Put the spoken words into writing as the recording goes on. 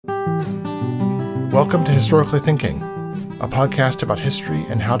Welcome to Historically Thinking, a podcast about history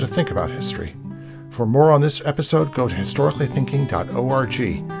and how to think about history. For more on this episode, go to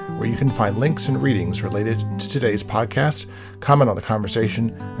historicallythinking.org, where you can find links and readings related to today's podcast, comment on the conversation,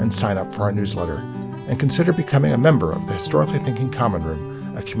 and sign up for our newsletter. And consider becoming a member of the Historically Thinking Common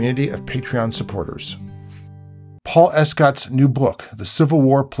Room, a community of Patreon supporters. Paul Escott's new book, The Civil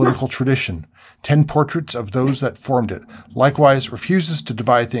War Political Tradition, 10 Portraits of Those That Formed It, likewise refuses to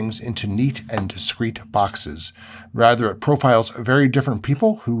divide things into neat and discrete boxes. Rather, it profiles very different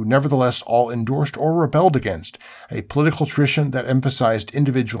people who nevertheless all endorsed or rebelled against a political tradition that emphasized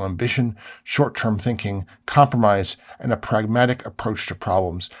individual ambition, short-term thinking, compromise, and a pragmatic approach to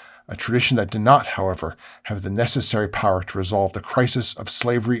problems. A tradition that did not, however, have the necessary power to resolve the crisis of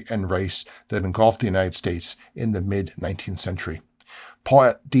slavery and race that engulfed the United States in the mid-19th century.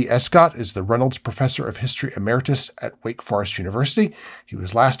 Paul D. Escott is the Reynolds Professor of History Emeritus at Wake Forest University. He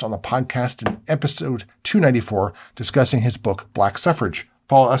was last on the podcast in episode 294 discussing his book, Black Suffrage.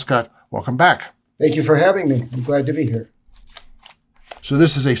 Paul Escott, welcome back. Thank you for having me. I'm glad to be here. So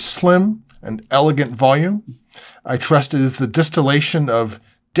this is a slim and elegant volume. I trust it is the distillation of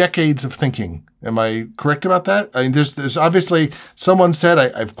decades of thinking. Am I correct about that? I mean, there's obviously, someone said,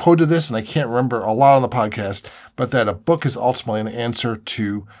 I've quoted this and I can't remember a lot on the podcast, but that a book is ultimately an answer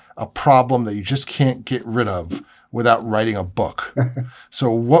to a problem that you just can't get rid of without writing a book.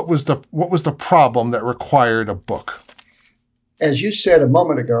 So what was the problem that required a book? As you said a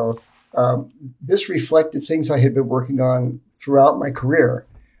moment ago, this reflected things I had been working on throughout my career.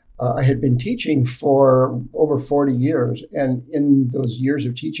 I had been teaching for over 40 years, and in those years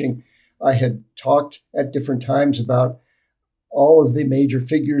of teaching, I had talked at different times about all of the major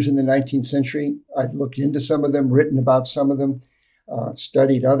figures in the 19th century. I'd looked into some of them, written about some of them,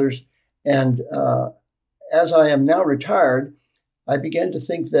 studied others. And as I am now retired, I began to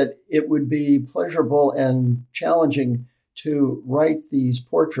think that it would be pleasurable and challenging to write these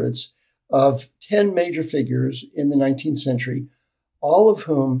portraits of 10 major figures in the 19th century, all of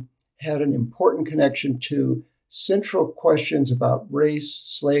whom had an important connection to central questions about race,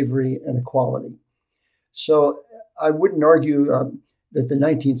 slavery, and equality. So I wouldn't argue that the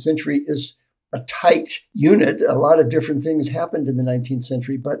 19th century is a tight unit. A lot of different things happened in the 19th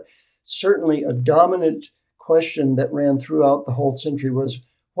century, but certainly a dominant question that ran throughout the whole century was,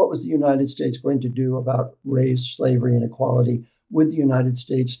 what was the United States going to do about race, slavery, and equality? Would the United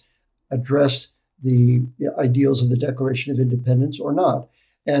States address the ideals of the Declaration of Independence or not?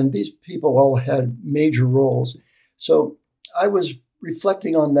 And these people all had major roles. So I was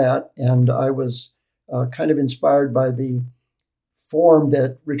reflecting on that, and I was kind of inspired by the form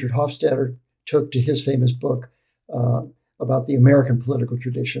that Richard Hofstadter took to his famous book about the American political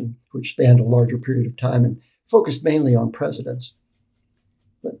tradition, which spanned a larger period of time and focused mainly on presidents.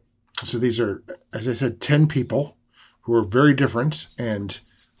 So these are, as I said, 10 people who are very different, and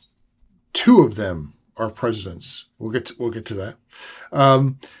 2 of them are presidents. We'll get to that.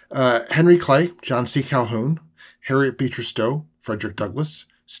 Henry Clay, John C. Calhoun, Harriet Beecher Stowe, Frederick Douglass,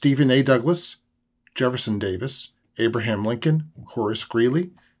 Stephen A. Douglas, Jefferson Davis, Abraham Lincoln, Horace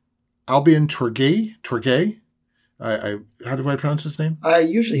Greeley, Albion Tourgée. How do I pronounce his name? I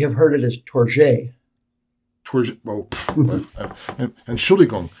usually have heard it as Tourgée. And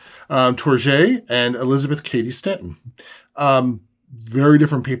Entschuldigung. Tourgée and Elizabeth Cady Stanton. Very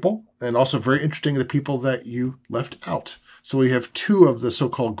different people, and also very interesting, the people that you left out. So we have 2 of the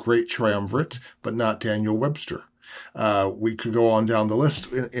so-called great triumvirate, but not Daniel Webster. We could go on down the list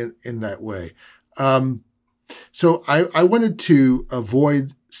in that way. So I wanted to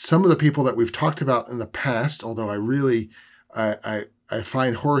avoid some of the people that we've talked about in the past, although I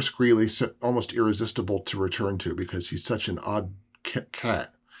find Horace Greeley almost irresistible to return to because he's such an odd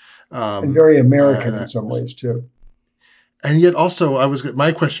cat. And very American in some ways, too. And yet also,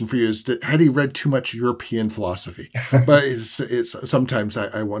 my question for you is that had he read too much European philosophy? But it's sometimes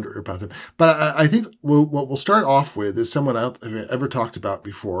I wonder about them. But I think what we'll start off with is someone I've ever talked about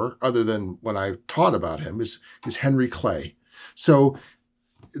before, other than when I taught about him, is Henry Clay. So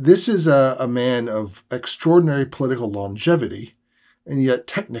this is a man of extraordinary political longevity, and yet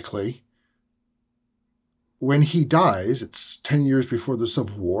technically, when he dies, it's 10 years before the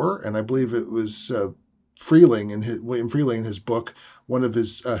Civil War, and I believe it was William Freeling in his book, one of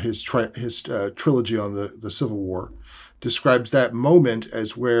his trilogy on the Civil War, describes that moment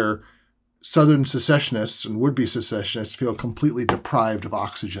as where Southern secessionists and would-be secessionists feel completely deprived of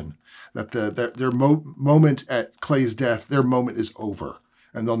oxygen. That their moment at Clay's death, their moment is over,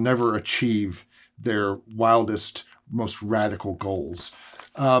 and they'll never achieve their wildest, most radical goals.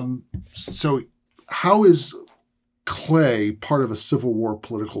 So how is Clay part of a Civil War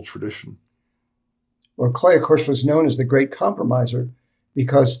political tradition? Well, Clay, of course, was known as the great compromiser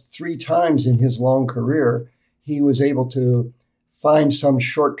because 3 times in his long career, he was able to find some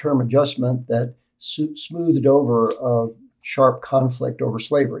short-term adjustment that smoothed over a sharp conflict over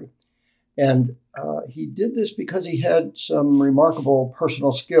slavery. And he did this because he had some remarkable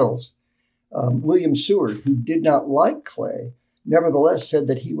personal skills. William Seward, who did not like Clay, nevertheless said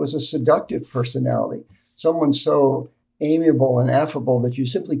that he was a seductive personality, someone so amiable and affable that you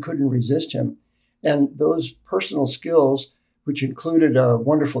simply couldn't resist him. And those personal skills, which included a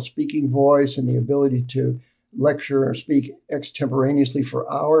wonderful speaking voice and the ability to lecture or speak extemporaneously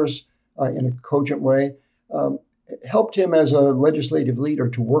for hours in a cogent way, helped him as a legislative leader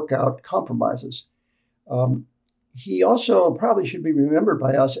to work out compromises. He also probably should be remembered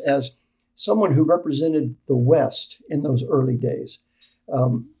by us as someone who represented the West in those early days.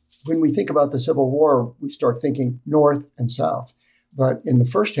 When we think about the Civil War, we start thinking North and South. But in the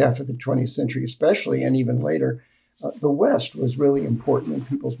first half of the 20th century especially, and even later, the West was really important in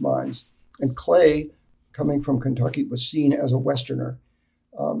people's minds. And Clay, coming from Kentucky, was seen as a Westerner.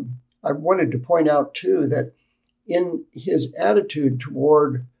 I wanted to point out, too, that in his attitude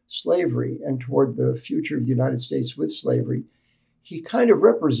toward slavery and toward the future of the United States with slavery, he kind of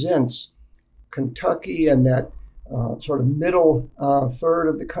represents Kentucky and that sort of middle third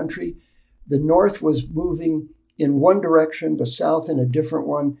of the country. The North was moving in one direction, the South in a different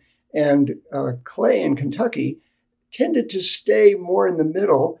one, and Clay in Kentucky tended to stay more in the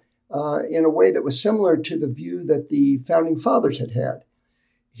middle in a way that was similar to the view that the Founding Fathers had had.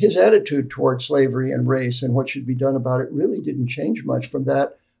 His attitude toward slavery and race and what should be done about it really didn't change much from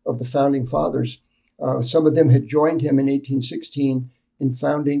that of the Founding Fathers. Some of them had joined him in 1816 in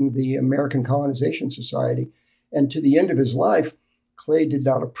founding the American Colonization Society. And to the end of his life, Clay did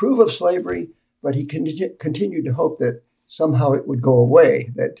not approve of slavery, but he continued to hope that somehow it would go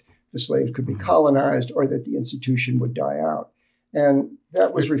away, that the slaves could be colonized or that the institution would die out. And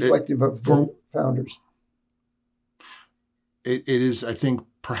that was reflective of the founders. It is, I think,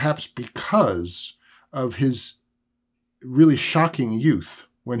 perhaps because of his really shocking youth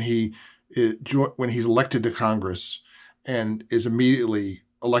when he's elected to Congress and is immediately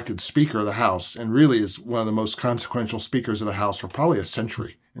elected Speaker of the House, and really is one of the most consequential speakers of the House for probably a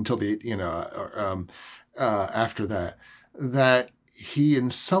century until after that. That he,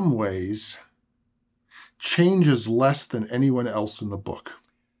 in some ways, changes less than anyone else in the book.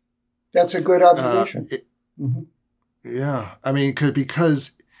 That's a good observation. Yeah, I mean,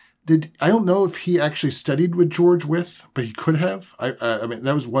 because I don't know if he actually studied with George Wythe, but he could have. I mean,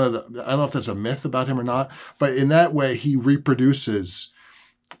 that was one of the. I don't know if that's a myth about him or not, but in that way, he reproduces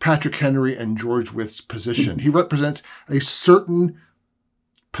Patrick Henry and George Wythe's position. He represents a certain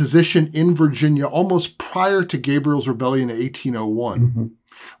position in Virginia almost prior to Gabriel's Rebellion in 1801,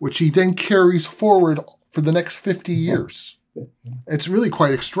 which he then carries forward for the next 50 years. It's really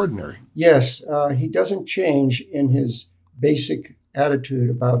quite extraordinary. Yes, he doesn't change in his basic attitude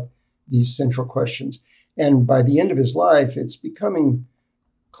about these central questions. And by the end of his life, it's becoming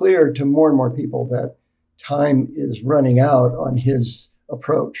clear to more and more people that time is running out on his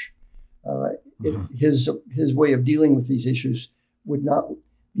approach. His way of dealing with these issues would not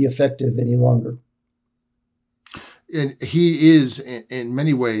be effective any longer. And he is, in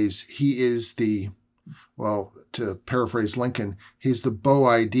many ways, he is to paraphrase Lincoln, he's the beau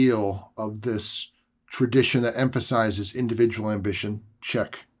ideal of this tradition that emphasizes individual ambition.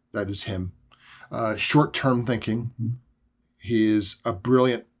 Check. That is him. Short-term thinking. He is a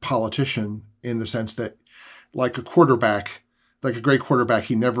brilliant politician in the sense that, like a great quarterback,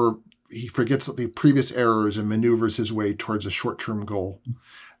 he forgets the previous errors and maneuvers his way towards a short-term goal.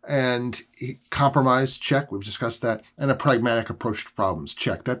 And compromise, check. We've discussed that. And a pragmatic approach to problems,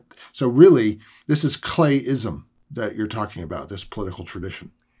 check. So really, this is Clayism that you're talking about, this political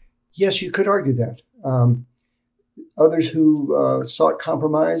tradition. Yes, you could argue that. Others who sought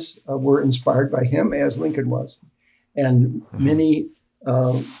compromise were inspired by him, as Lincoln was. And many,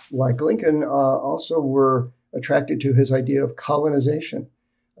 like Lincoln, also were attracted to his idea of colonization.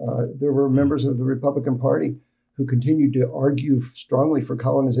 There were members of the Republican Party who continued to argue strongly for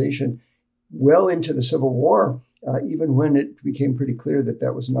colonization well into the Civil War, even when it became pretty clear that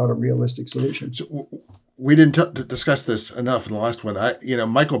that was not a realistic solution. So we didn't discuss this enough in the last one.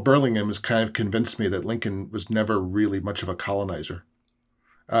 Michael Burlingame has kind of convinced me that Lincoln was never really much of a colonizer.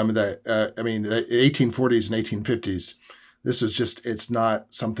 The 1840s and 1850s, this was it's not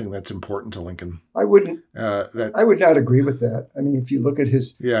something that's important to Lincoln. I would not agree with that. I mean, if you look at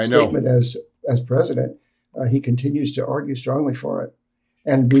his statement as president, he continues to argue strongly for it.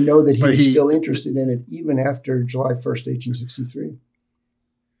 And we know that he was still interested in it even after July 1st, 1863.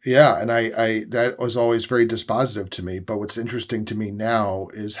 Yeah, and I that was always very dispositive to me. But what's interesting to me now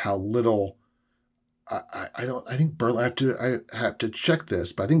is how little I think I have to check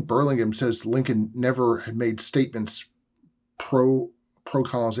this, but I think Burlingame says Lincoln never had made statements pro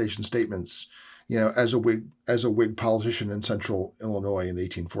colonization statements, as a Whig politician in Central Illinois in the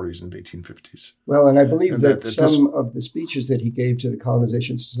 1840s and 1850s. Well, and I believe that some of the speeches that he gave to the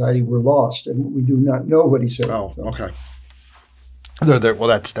Colonization Society were lost, and we do not know what he said. Oh, so. Okay. Well,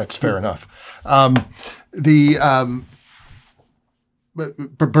 that's fair enough.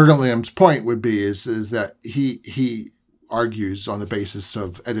 But Burlingame's point would be is that he argues on the basis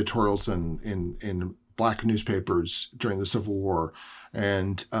of editorials in black newspapers during the Civil War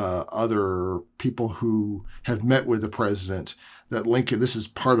and other people who have met with the president that this is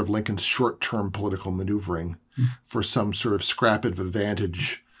part of Lincoln's short-term political maneuvering for some sort of scrap of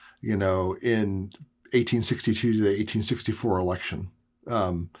advantage, in 1862 to the 1864 election.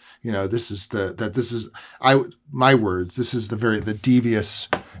 This is my words. This is the devious,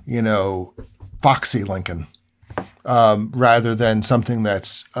 foxy Lincoln, rather than something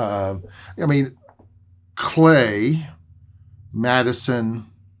that's, Clay, Madison,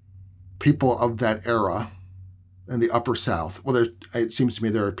 people of that era in the Upper South. Well, it seems to me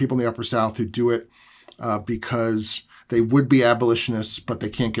there are people in the Upper South who do it because they would be abolitionists, but they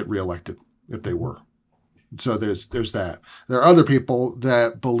can't get reelected if they were. So there's that. There are other people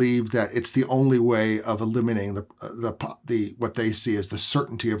that believe that it's the only way of eliminating the what they see as the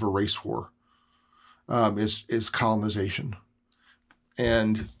certainty of a race war is colonization.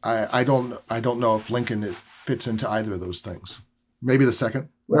 And I don't know if Lincoln fits into either of those things. Maybe the second.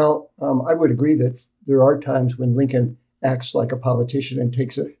 Well, I would agree that there are times when Lincoln acts like a politician and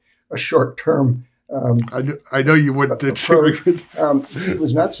takes a short-term. I know you wouldn't. He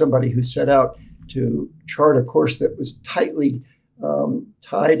was not somebody who set out to chart a course that was tightly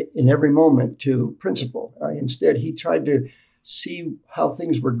tied in every moment to principle. Instead, he tried to see how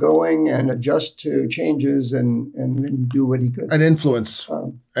things were going and adjust to changes and do what he could. And influence.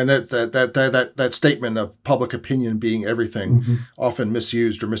 And that statement of public opinion being everything, often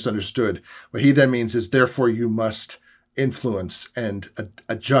misused or misunderstood. What he then means is, therefore, you must influence and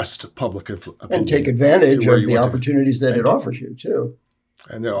adjust public opinion. And take advantage of the opportunities that it offers you, too.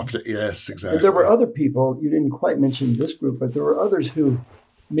 And they're often, yes, exactly. And there were other people, you didn't quite mention this group, but there were others who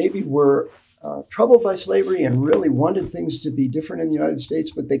maybe were troubled by slavery and really wanted things to be different in the United States,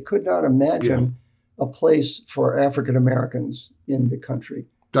 but they could not imagine a place for African Americans in the country.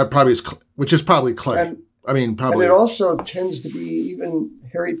 That probably is, which is probably Clay. And Probably. it also tends to be even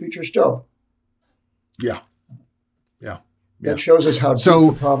Harriet Beecher Stowe. Yeah. That shows us how deep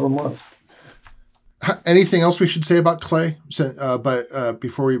the problem was. Anything else we should say about Clay? But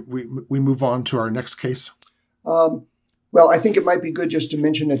before we move on to our next case? Well, I think it might be good just to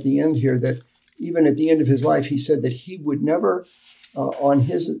mention at the end here that even at the end of his life, he said that he would never, on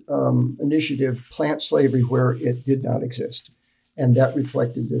his initiative, plant slavery where it did not exist. And that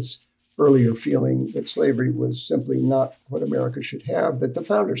reflected this earlier feeling that slavery was simply not what America should have, that the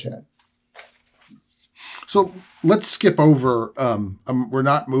founders had. So let's skip over. We're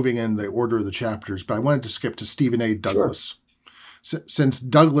not moving in the order of the chapters, but I wanted to skip to Stephen A. Douglas. Sure. Since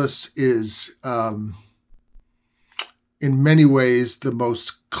Douglas is, in many ways, the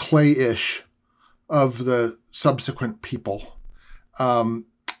most Clay-ish of the subsequent people,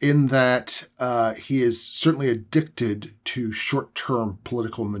 in that he is certainly addicted to short-term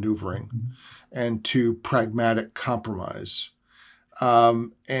political maneuvering and to pragmatic compromise.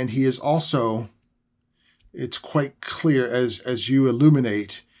 And he is also... It's quite clear, as you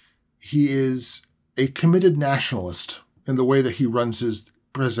illuminate, he is a committed nationalist in the way that he runs his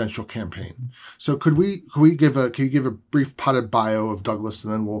presidential campaign. So can you give a brief potted bio of Douglas,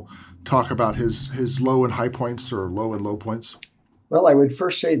 and then we'll talk about his low and high points, or low and low points? Well, I would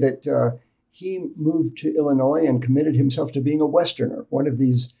first say that he moved to Illinois and committed himself to being a Westerner, one of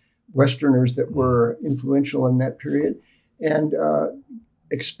these Westerners that were influential in that period. And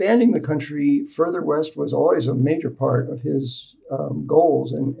expanding the country further west was always a major part of his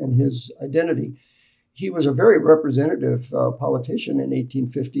goals and his identity. He was a very representative politician in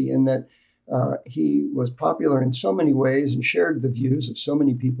 1850 in that he was popular in so many ways and shared the views of so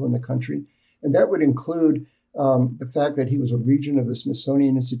many people in the country. And that would include the fact that he was a regent of the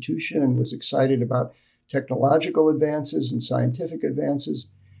Smithsonian Institution and was excited about technological advances and scientific advances.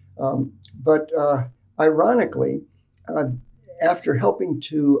 But ironically, after helping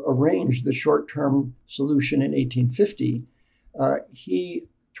to arrange the short-term solution in 1850, he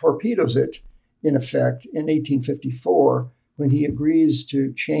torpedoes it, in effect, in 1854, when he agrees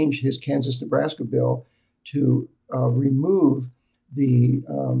to change his Kansas-Nebraska bill to remove the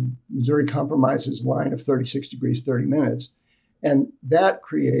Missouri Compromise's line of 36 degrees, 30 minutes. And that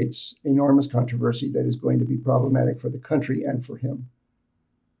creates enormous controversy that is going to be problematic for the country and for him.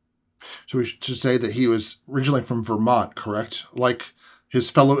 So we should say that he was originally from Vermont, correct? Like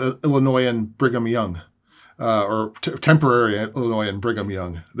his fellow Illinoisan Brigham Young, or temporary Illinoisan Brigham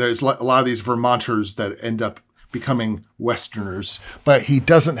Young. There's a lot of these Vermonters that end up becoming Westerners, but he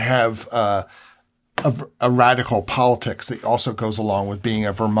doesn't have a radical politics that also goes along with being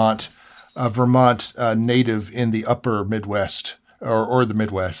a Vermont native in the upper Midwest or the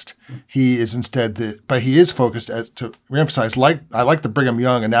Midwest. He is instead but he is focused, to reemphasize, I like the Brigham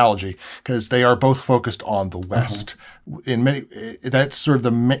Young analogy because they are both focused on the West. In many, that's sort of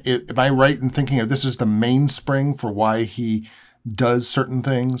am I right in thinking of this as the mainspring for why he does certain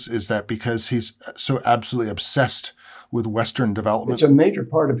things? Is that because he's so absolutely obsessed with Western development? It's a major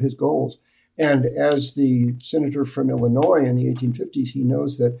part of his goals. And as the senator from Illinois in the 1850s, he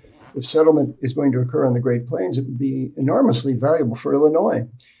knows that if settlement is going to occur on the Great Plains, it would be enormously valuable for Illinois.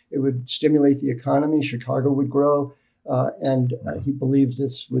 It would stimulate the economy. Chicago would grow. And he believed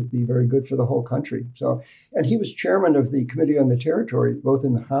this would be very good for the whole country. And he was chairman of the Committee on the Territory, both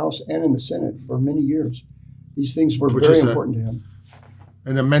in the House and in the Senate for many years. These things were very important to him.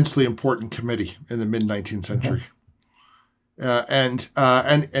 An immensely important committee in the mid-19th century. And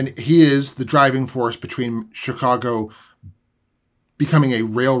he is the driving force between Chicago becoming a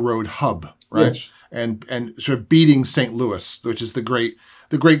railroad hub, right? Yes. And sort of beating St. Louis, which is the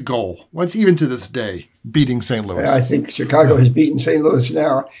great goal. Even to this day, beating St. Louis. I think Chicago has beaten St. Louis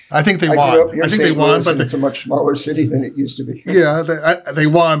now. I think they won. I think they won, but it's a much smaller city than it used to be. Yeah, they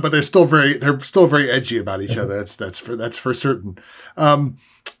won, but they're still very edgy about each other. That's for certain.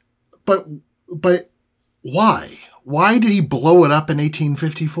 But why? Why did he blow it up in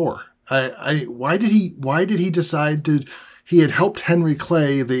 1854? Why did he decide to? He had helped Henry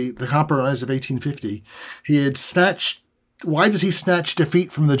Clay, the Compromise of 1850. Why does he snatch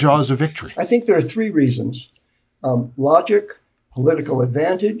defeat from the jaws of victory? I think there are three reasons: logic, political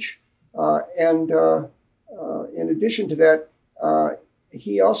advantage, and in addition to that,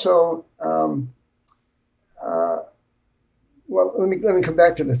 he also. Let me come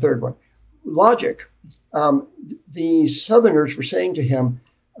back to the third one. Logic. The Southerners were saying to him,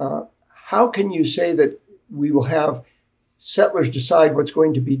 "How can you say that we will have settlers decide what's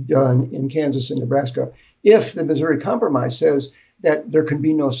going to be done in Kansas and Nebraska if the Missouri Compromise says that there can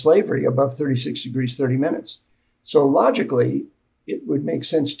be no slavery above 36 degrees, 30 minutes?" So logically, it would make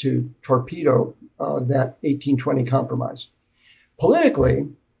sense to torpedo that 1820 compromise. Politically,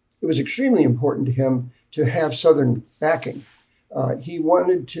 it was extremely important to him to have Southern backing. He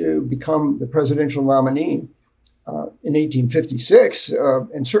wanted to become the presidential nominee in 1856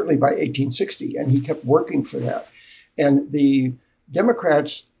 and certainly by 1860, and he kept working for that. And the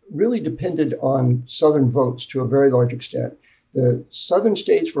Democrats really depended on Southern votes to a very large extent. The Southern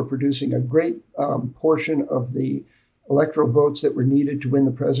states were producing a great portion of the electoral votes that were needed to win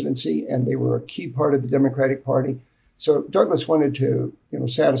the presidency, and they were a key part of the Democratic Party. So Douglas wanted to,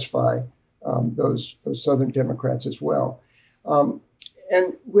 satisfy those Southern Democrats as well.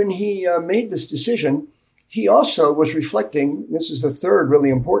 And when he made this decision, he also was reflecting, this is the third really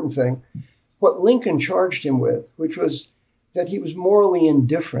important thing, what Lincoln charged him with, which was that he was morally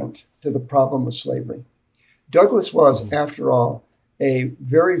indifferent to the problem of slavery. Douglas was, after all, a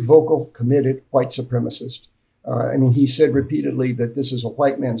very vocal, committed white supremacist. He said repeatedly that this is a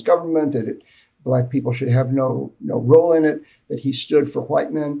white man's government, that Black people should have no role in it, that he stood for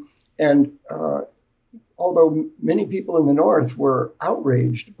white men. And although many people in the North were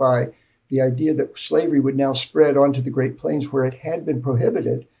outraged by the idea that slavery would now spread onto the Great Plains where it had been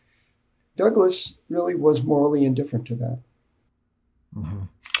prohibited, Douglas really was morally indifferent to that. Mm-hmm.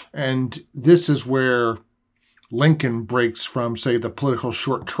 And this is where Lincoln breaks from, say, the political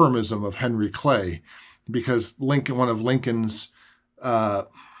short-termism of Henry Clay, because one of Lincoln's,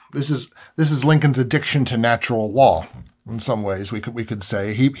 this is Lincoln's addiction to natural law. In some ways, we could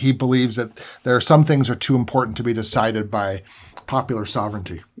say he believes that there are some things are too important to be decided by popular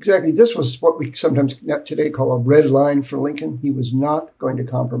sovereignty. Exactly. This was what we sometimes today call a red line for Lincoln. He was not going to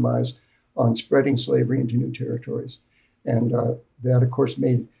compromise on spreading slavery into new territories. And that, of course,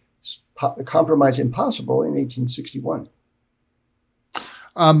 made a compromise impossible in 1861.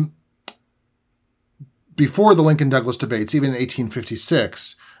 Before the Lincoln-Douglas debates, even in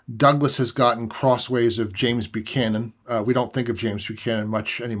 1856, Douglas has gotten crossways of James Buchanan. We don't think of James Buchanan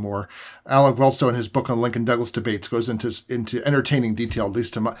much anymore. Alan Guelzo, in his book on Lincoln-Douglas debates, goes into entertaining detail, at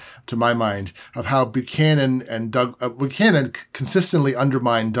least to my mind, of how Buchanan and Buchanan consistently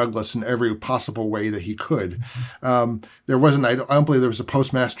undermined Douglas in every possible way that he could. There wasn't, I don't believe there was a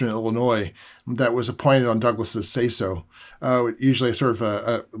postmaster in Illinois that was appointed on Douglas's say-so. Usually sort of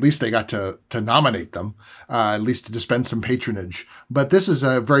at least they got to nominate them, at least to dispense some patronage. But this is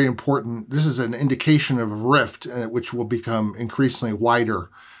a very important, this is an indication of a rift, which will become increasingly wider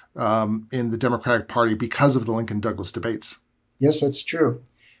in the Democratic Party because of the Lincoln-Douglas debates. Yes, that's true.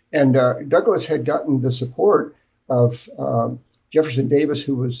 And Douglas had gotten the support of Jefferson Davis,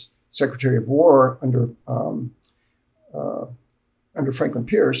 who was Secretary of War under Franklin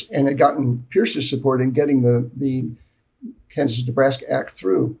Pierce, and had gotten Pierce's support in getting the Kansas-Nebraska Act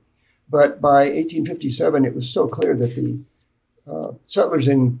through. But by 1857, it was so clear that the settlers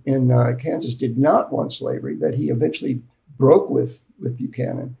in Kansas did not want slavery that he eventually broke with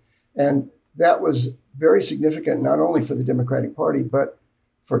Buchanan. And that was very significant, not only for the Democratic Party, but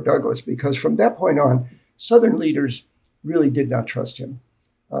for Douglas, because from that point on, Southern leaders really did not trust him.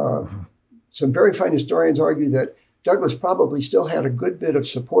 Some very fine historians argue that Douglas probably still had a good bit of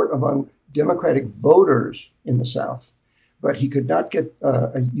support among Democratic voters in the South, but he could not get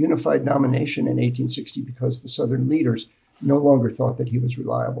a unified nomination in 1860 because the Southern leaders no longer thought that he was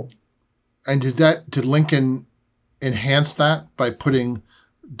reliable. And did Lincoln enhance that by putting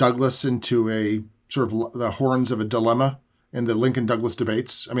Douglas into a sort of the horns of a dilemma in the Lincoln-Douglas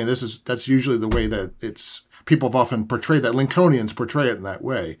debates? I mean, that's usually the way that people have often portrayed that. Lincolnians portray it in that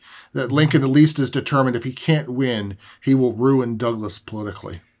way, that Lincoln at least is determined if he can't win, he will ruin Douglas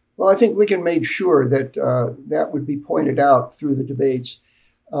politically. Well, I think Lincoln made sure that that would be pointed out through the debates.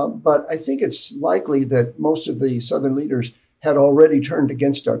 But I think it's likely that most of the Southern leaders had already turned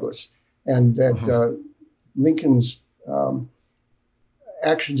against Douglas, and that Lincoln's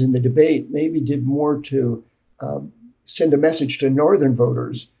actions in the debate maybe did more to send a message to Northern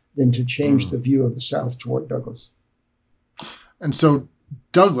voters than to change the view of the South toward Douglas. And so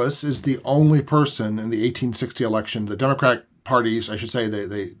Douglas is the only person in the 1860 election. The Democratic parties, I should say,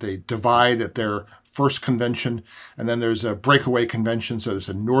 they divide at their first convention, and then there's a breakaway convention. So there's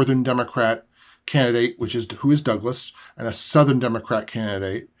a Northern Democrat candidate, who is Douglas, and a Southern Democrat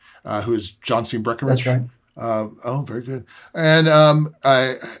candidate, who is John C. Breckinridge. That's right. Very good.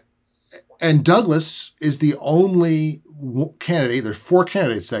 And Douglas is the only candidate. There's 4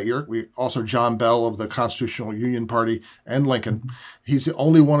 candidates that year. Also John Bell of the Constitutional Union Party and Lincoln. He's the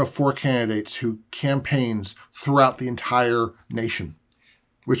only one of 4 candidates who campaigns throughout the entire nation,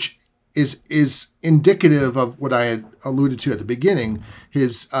 which is indicative of what I had alluded to at the beginning. He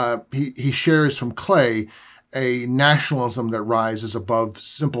shares from Clay a nationalism that rises above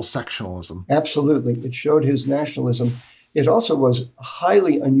simple sectionalism. Absolutely. It showed his nationalism. It also was a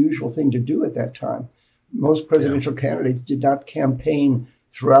highly unusual thing to do at that time. Most presidential candidates did not campaign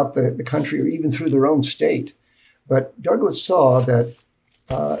throughout the country or even through their own state. But Douglas saw that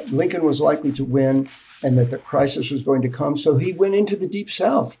Lincoln was likely to win and that the crisis was going to come. So he went into the Deep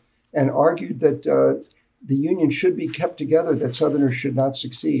South and argued that the Union should be kept together, that Southerners should not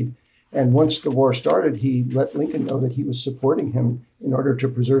succeed. And once the war started, he let Lincoln know that he was supporting him in order to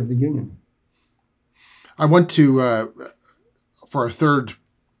preserve the Union. I want to, for our third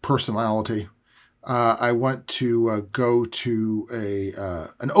personality, I want to go to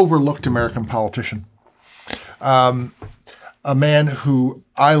an overlooked American politician, a man who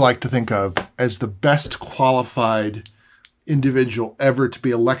I like to think of as the best qualified individual ever to be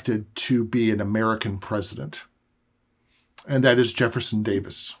elected to be an American president, and that is Jefferson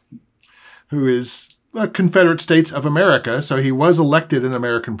Davis, who is the Confederate States of America, so he was elected an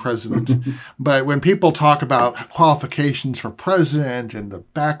American president. But when people talk about qualifications for president and the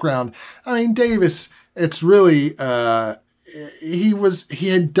background, I mean, Davis, it's really,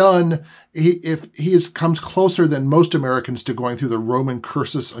 comes closer than most Americans to going through the Roman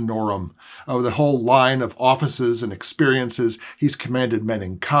cursus honorum of the whole line of offices and experiences. He's commanded men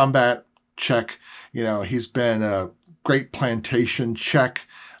in combat, check. He's been a great plantation, check.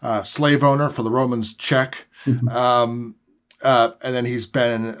 Slave owner for the Romans, check. And then he's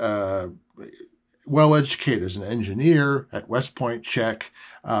been well-educated as an engineer at West Point, check.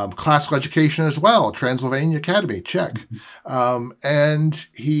 Classical education as well, Transylvania Academy, check. And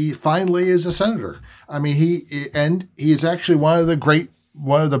he finally is a senator. I mean, he is actually one of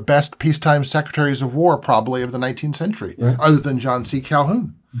the best peacetime secretaries of war probably of the 19th century, right, other than John C.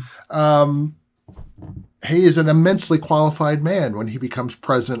 Calhoun. He is an immensely qualified man when he becomes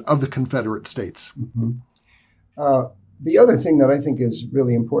president of the Confederate States. The other thing that I think is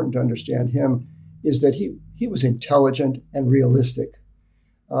really important to understand him is that he was intelligent and realistic.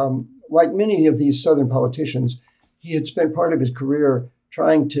 Like many of these Southern politicians, he had spent part of his career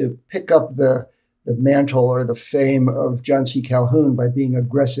trying to pick up the mantle or the fame of John C. Calhoun by being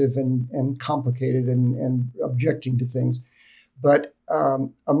aggressive and complicated and objecting to things. But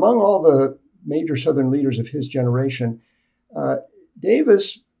among all the major Southern leaders of his generation,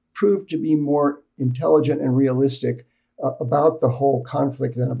 Davis proved to be more intelligent and realistic about the whole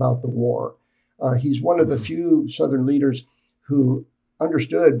conflict than about the war. He's one of the few Southern leaders who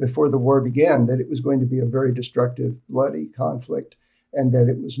understood before the war began that it was going to be a very destructive, bloody conflict, and that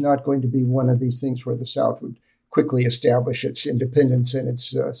it was not going to be one of these things where the South would quickly establish its independence and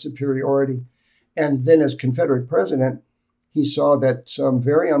its superiority. And then as Confederate president, he saw that some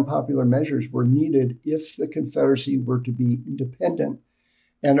very unpopular measures were needed if the Confederacy were to be independent.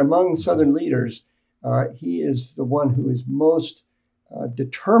 And among Southern leaders, he is the one who is most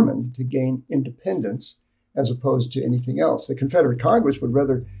determined to gain independence as opposed to anything else. The Confederate Congress would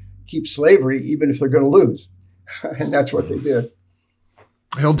rather keep slavery even if they're going to lose. And that's what they did.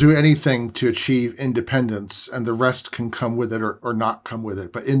 He'll do anything to achieve independence, and the rest can come with it or not come with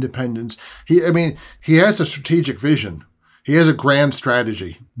it. But independence, he has a strategic vision. He has a grand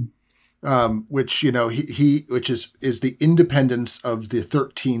strategy, which is the independence of the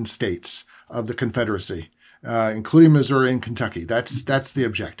 13 states of the Confederacy, including Missouri and Kentucky. That's the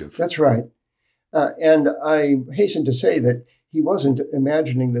objective. That's right. And I hasten to say that he wasn't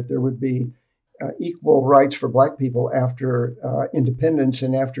imagining that there would be equal rights for Black people after independence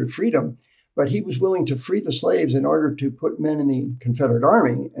and after freedom, but he was willing to free the slaves in order to put men in the Confederate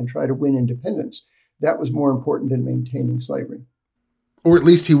Army and try to win independence. That was more important than maintaining slavery. Or at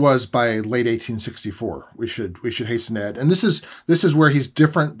least he was by late 1864. We should hasten to add. And this is where he's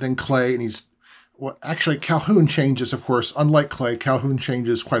different than Clay, and actually Calhoun changes, of course. Unlike Clay, Calhoun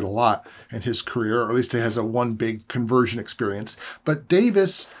changes quite a lot in his career, or at least he has a one big conversion experience. But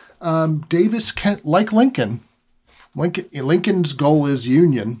Davis can't, like Lincoln's goal is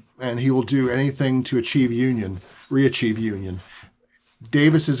union, and he will do anything to achieve union, re-achieve union.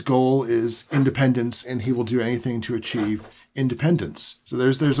 Davis's goal is independence, and he will do anything to achieve independence. So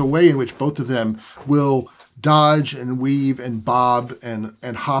there's a way in which both of them will dodge and weave and bob and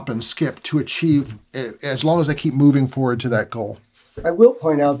hop and skip to achieve, as long as they keep moving forward to that goal. I will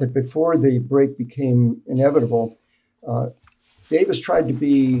point out that before the break became inevitable, Davis tried to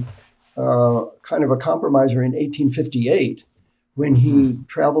be kind of a compromiser in 1858 when he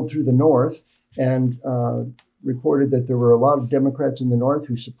traveled through the North and reported that there were a lot of Democrats in the North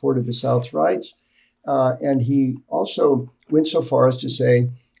who supported the South's rights. And he also went so far as to say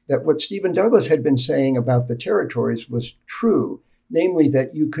that what Stephen Douglas had been saying about the territories was true, namely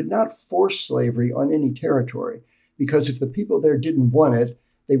that you could not force slavery on any territory, because if the people there didn't want it,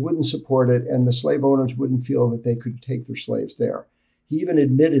 they wouldn't support it, and the slave owners wouldn't feel that they could take their slaves there. He even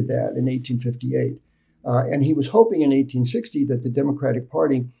admitted that in 1858. And he was hoping in 1860 that the Democratic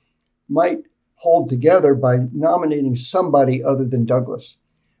Party might hold together by nominating somebody other than Douglas.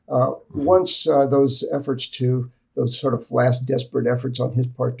 Once those sort of last desperate efforts on his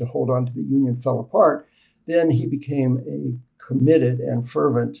part to hold on to the Union fell apart, then he became a committed and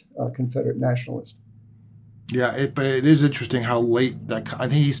fervent Confederate nationalist. Yeah, but it is interesting how late I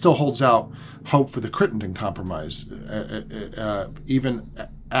think he still holds out hope for the Crittenden Compromise, even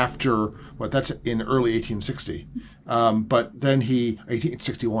after that's in early 1860. But then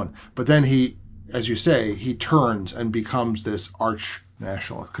 1861. But then he, as you say, he turns and becomes this arch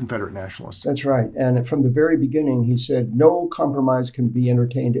nationalist, Confederate nationalist. That's right. And from the very beginning, he said, no compromise can be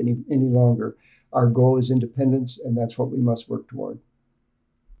entertained any longer. Our goal is independence, and that's what we must work toward.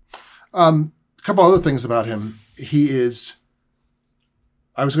 A couple other things about him. He is,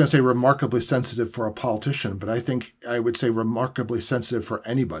 I was going to say remarkably sensitive for a politician, but I think I would say remarkably sensitive for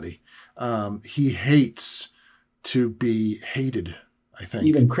anybody. He hates to be hated, I think.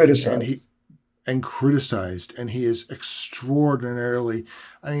 Even criticized. And criticized, and he is extraordinarily,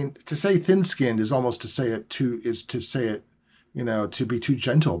 to say thin-skinned is almost to be too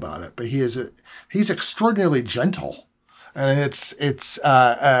gentle about it, but he's extraordinarily gentle. And it's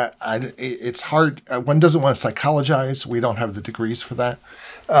hard. One doesn't want to psychologize. We don't have the degrees for that.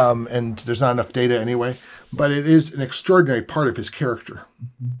 And there's not enough data anyway, but it is an extraordinary part of his character.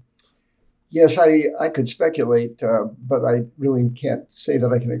 Yes, I could speculate, but I really can't say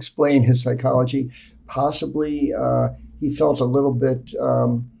that I can explain his psychology. Possibly he felt a little bit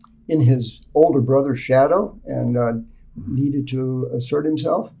in his older brother's shadow and needed to assert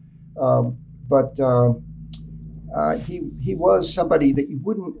himself. But he was somebody that you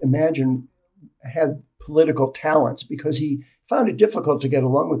wouldn't imagine had political talents because he found it difficult to get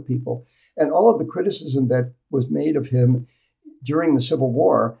along with people. And all of the criticism that was made of him during the Civil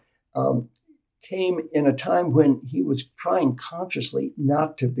War came in a time when he was trying consciously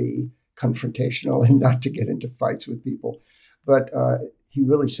not to be confrontational and not to get into fights with people. But he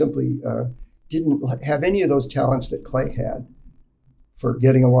really simply didn't have any of those talents that Clay had for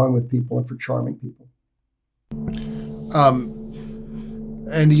getting along with people and for charming people.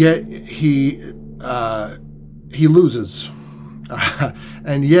 And yet he loses.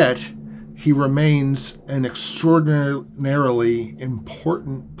 And yet he remains an extraordinarily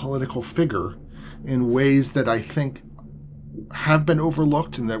important political figure in ways that I think have been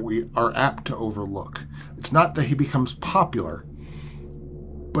overlooked and that we are apt to overlook. It's not that he becomes popular,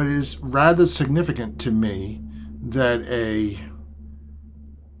 but it is rather significant to me that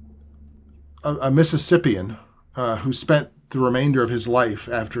a Mississippian who spent the remainder of his life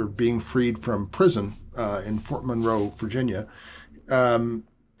after being freed from prison in Fort Monroe, Virginia,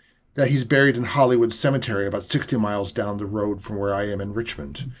 that he's buried in Hollywood Cemetery about 60 miles down the road from where I am in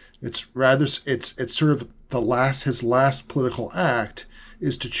Richmond. It's sort of his last political act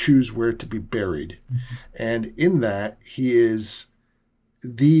is to choose where to be buried. Mm-hmm. And in that, he is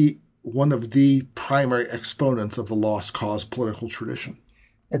one of the primary exponents of the lost cause political tradition.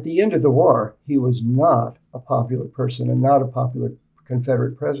 At the end of the war, he was not a popular person and not a popular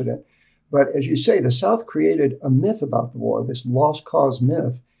Confederate president. But as you say, the South created a myth about the war, this lost cause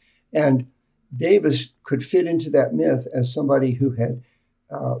myth. And Davis could fit into that myth as somebody who had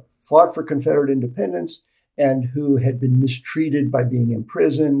fought for Confederate independence and who had been mistreated by being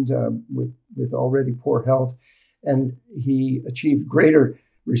imprisoned with already poor health. And he achieved greater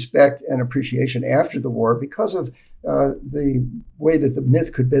respect and appreciation after the war because of the way that the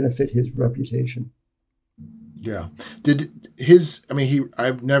myth could benefit his reputation. Yeah.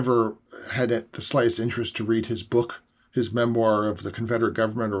 I've never had the slightest interest to read his book, his memoir of the Confederate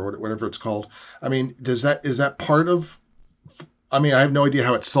government or whatever it's called. I mean, is that part of, I have no idea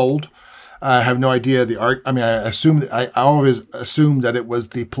how it's sold. I have no idea the art. I always assumed that it was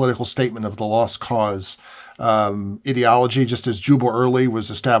the political statement of the lost cause ideology, just as Jubal Early was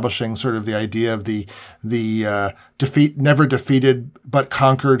establishing sort of the idea of the never defeated but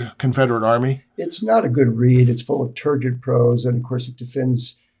conquered Confederate Army. It's not a good read. It's full of turgid prose, and of course it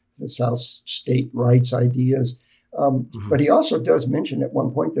defends the South's state rights ideas. But he also does mention at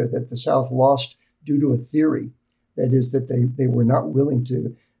one point there that the South lost due to a theory. That is, that they were not willing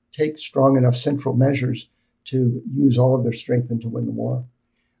to take strong enough central measures to use all of their strength and to win the war.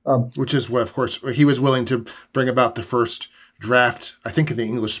 Which is what, of course, he was willing to bring about the first draft, I think, in the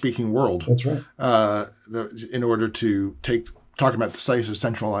English-speaking world. That's right. In order to talk about decisive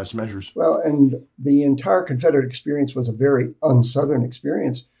centralized measures. Well, and the entire Confederate experience was a very un-Southern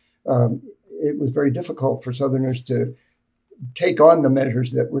experience. It was very difficult for Southerners to take on the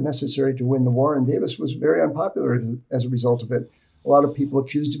measures that were necessary to win the war, and Davis was very unpopular as a result of it. A lot of people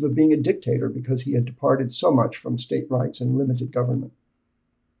accused him of being a dictator because he had departed so much from state rights and limited government.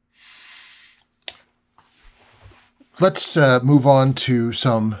 Let's move on to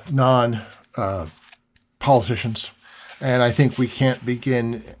some non-politicians. And I think we can't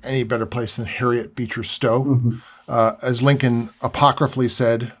begin any better place than Harriet Beecher Stowe. Mm-hmm. As Lincoln apocryphally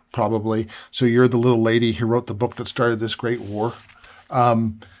said, probably, so you're the little lady who wrote the book that started this great war.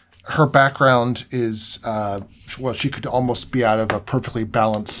 Her background is, she could almost be out of a perfectly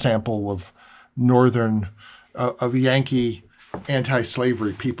balanced sample of of Yankee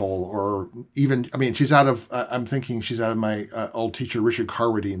anti-slavery people, or even, she's out of my old teacher Richard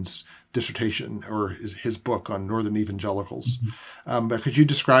Carwadine's dissertation or his book on Northern evangelicals. Mm-hmm. But could you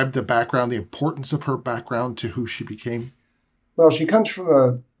describe the background, the importance of her background to who she became? Well, she comes from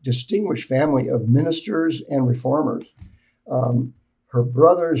a distinguished family of ministers and reformers. Her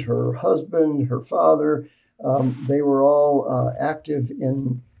brothers, her husband, her father, they were all active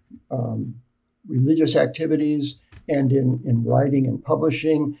in religious activities and in writing and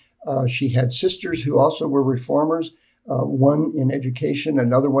publishing. She had sisters who also were reformers, one in education,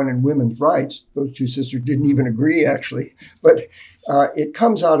 another one in women's rights. Those two sisters didn't even agree, actually. But it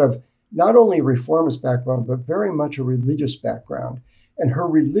comes out of not only a reformist background, but very much a religious background. And her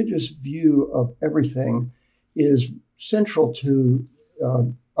religious view of everything is central to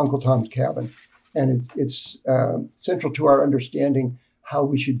Uncle Tom's Cabin. And it's central to our understanding how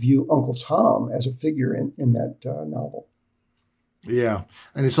we should view Uncle Tom as a figure in that novel. Yeah.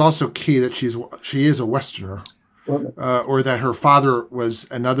 And it's also key that she is a Westerner, or that her father was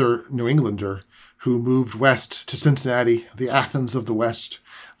another New Englander who moved west to Cincinnati, the Athens of the West,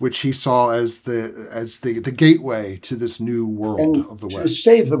 which he saw as the gateway to this new world of the West. To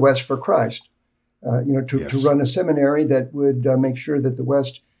save the West for Christ. to run a seminary that would make sure that the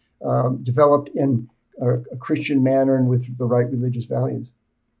West developed in a Christian manner and with the right religious values.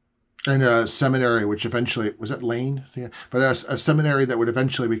 And a seminary, which eventually, was it Lane? But a seminary that would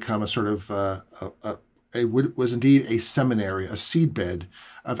eventually become a sort of, was indeed a seminary, a seedbed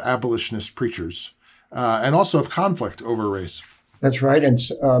of abolitionist preachers, and also of conflict over race. That's right. And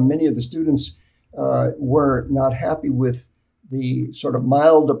many of the students were not happy with the sort of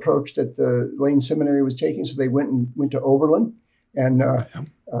mild approach that the Lane Seminary was taking. So they went to Oberlin and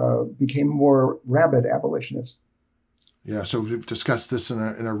became more rabid abolitionists. Yeah, so we've discussed this in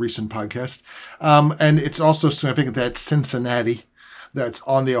a recent podcast. And it's also significant that Cincinnati, that's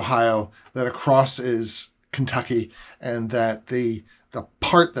on the Ohio, that across is Kentucky, and that the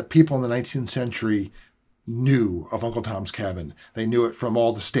part that people in the 19th century knew of Uncle Tom's Cabin, they knew it from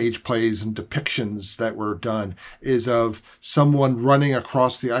all the stage plays and depictions that were done, is of someone running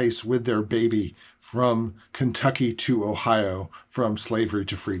across the ice with their baby from Kentucky to Ohio, from slavery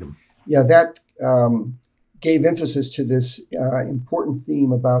to freedom. Yeah, that gave emphasis to this important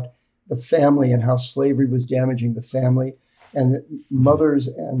theme about the family and how slavery was damaging the family, and that mothers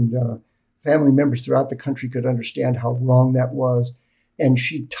and family members throughout the country could understand how wrong that was. And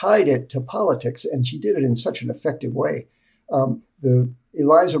she tied it to politics, and she did it in such an effective way.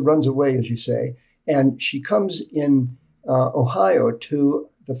 Eliza runs away, as you say, and she comes in Ohio to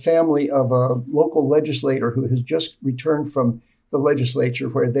the family of a local legislator who has just returned from the legislature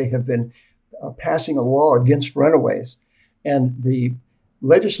where they have been passing a law against runaways. And the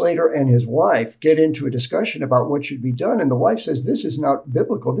legislator and his wife get into a discussion about what should be done. And the wife says, "This is not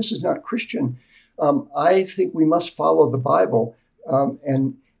biblical. This is not Christian. I think we must follow the Bible."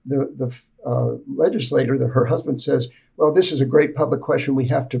 And the legislator, her husband, says, "Well, this is a great public question. We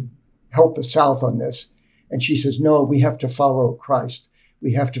have to help the South on this." And she says, "No, we have to follow Christ.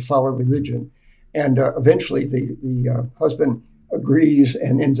 We have to follow religion." And eventually the husband agrees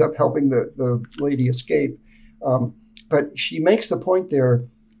and ends up helping the lady escape. But she makes the point there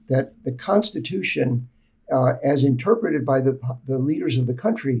that the Constitution, as interpreted by the leaders of the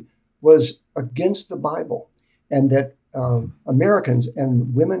country, was against the Bible, and that Americans,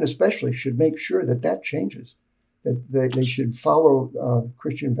 and women especially, should make sure that changes, that they should follow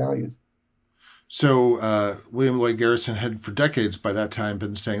Christian values. So William Lloyd Garrison had for decades by that time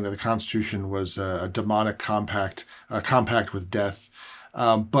been saying that the Constitution was a demonic compact, a compact with death.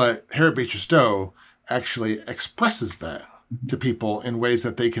 But Harriet Beecher Stowe actually expresses that to people in ways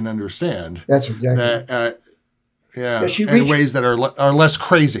that they can understand. That's exactly. In ways that are less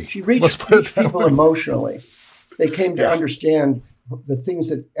crazy. She reached people emotionally. They came to understand the things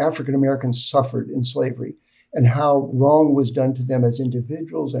that African Americans suffered in slavery and how wrong was done to them as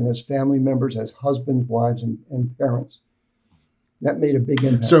individuals and as family members, as husbands, wives, and parents. That made a big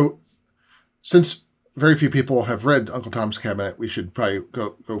impact. So since very few people have read Uncle Tom's Cabin, we should probably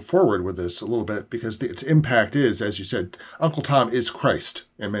go forward with this a little bit, because its impact is, as you said, Uncle Tom is Christ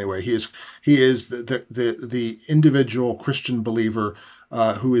in many ways. He is the individual Christian believer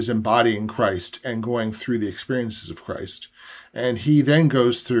who is embodying Christ and going through the experiences of Christ. And he then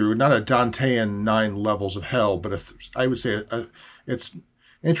goes through not a Dantean 9 levels of hell, but I would say it's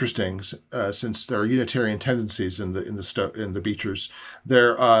interesting since there are Unitarian tendencies in the Beechers.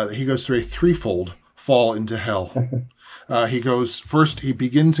 He goes through a threefold fall into hell. He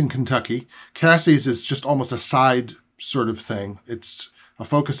begins in Kentucky. Cassie's is just almost a side sort of thing. It's a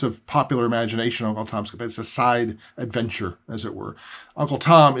focus of popular imagination, Uncle Tom's Cabin. It's a side adventure, as it were. Uncle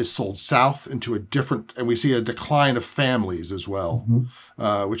Tom is sold south into and we see a decline of families as well,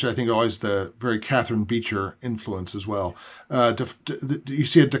 which I think always the very Catherine Beecher influence as well. You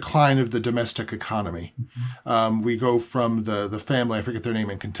see a decline of the domestic economy. We go from the family, I forget their name,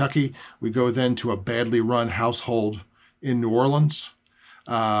 in Kentucky. We go then to a badly run household in New Orleans.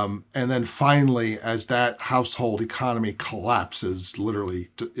 And then finally, as that household economy collapses, literally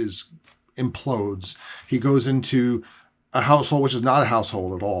implodes, he goes into a household which is not a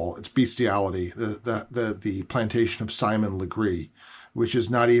household at all. It's bestiality, the plantation of Simon Legree, which is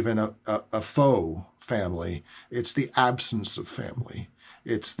not even a faux family. It's the absence of family.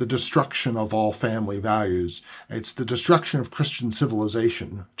 It's the destruction of all family values. It's the destruction of Christian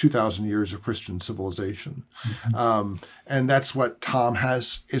civilization, 2,000 years of Christian civilization. And that's what Tom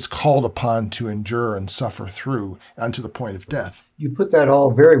is called upon to endure and suffer through unto the point of death. You put that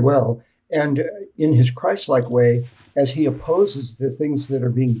all very well. And in his Christ-like way, as he opposes the things that are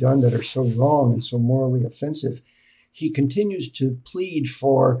being done that are so wrong and so morally offensive, he continues to plead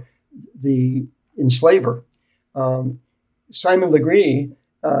for the enslaver. Simon Legree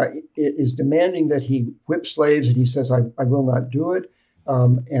is demanding that he whip slaves, and he says, I will not do it.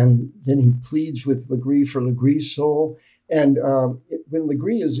 And then he pleads with Legree for Legree's soul. And when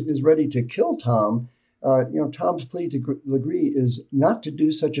Legree is ready to kill Tom, Tom's plea to Legree is not to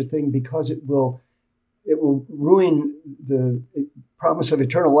do such a thing because it will ruin the promise of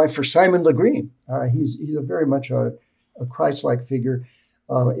eternal life for Simon Legree. He's a very much a Christ-like figure.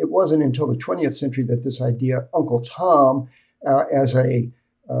 It wasn't until the 20th century that this idea, Uncle Tom, as a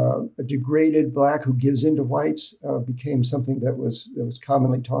degraded black who gives in to whites, became something that was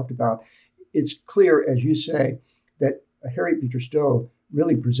commonly talked about. It's clear, as you say, that Harriet Beecher Stowe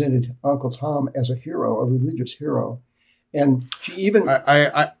really presented Uncle Tom as a hero, a religious hero, and she even.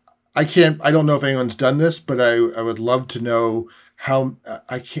 I don't know if anyone's done this, but I would love to know how.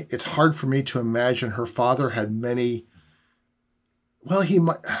 It's hard for me to imagine her father had many. Well, he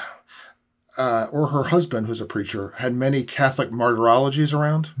might. Or her husband, who's a preacher, had many Catholic martyrologies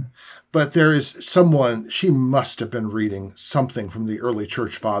around. But there is someone, she must have been reading something from the early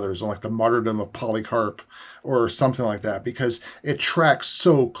church fathers, like the martyrdom of Polycarp or something like that, because it tracks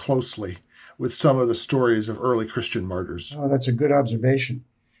so closely with some of the stories of early Christian martyrs. Oh, that's a good observation.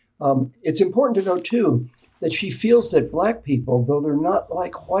 It's important to note, too, that she feels that black people, though they're not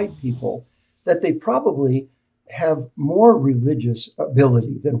like white people, that they probably have more religious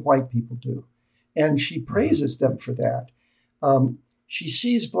ability than white people do. And she praises them for that. She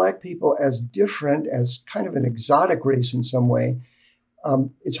sees black people as different, as kind of an exotic race in some way.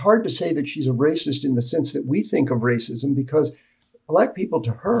 It's hard to say that she's a racist in the sense that we think of racism, because black people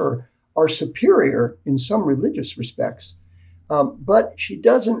to her are superior in some religious respects. But she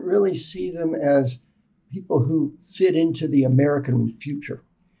doesn't really see them as people who fit into the American future.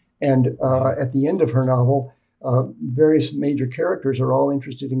 And at the end of her novel, various major characters are all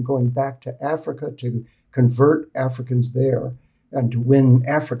interested in going back to Africa to convert Africans there and to win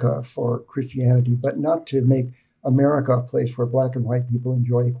Africa for Christianity, but not to make America a place where black and white people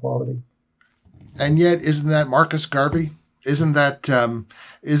enjoy equality. And yet, isn't that Marcus Garvey? Isn't that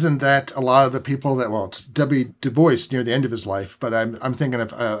a lot of the people that, well, it's W. Du Bois near the end of his life, but I'm thinking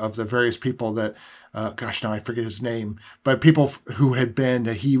of the various people that, now I forget his name, but people who had been,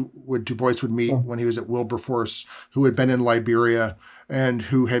 Du Bois would meet when he was at Wilberforce, who had been in Liberia and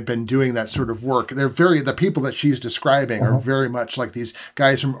who had been doing that sort of work. The people that she's describing are very much like these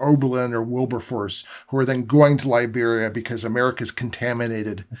guys from Oberlin or Wilberforce who are then going to Liberia because America's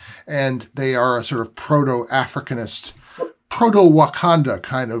contaminated. And they are a sort of proto-Africanist, proto-Wakanda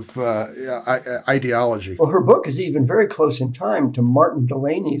kind of ideology. Well, her book is even very close in time to Martin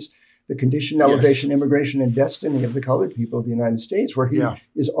Delaney's The Condition, Elevation, Immigration, and Destiny of the Colored People of the United States, where he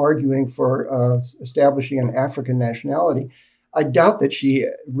is arguing for establishing an African nationality. I doubt that she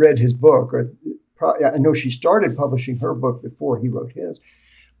read his book, or I know she started publishing her book before he wrote his,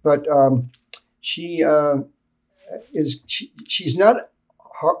 but she's not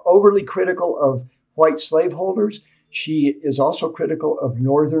overly critical of white slaveholders. She is also critical of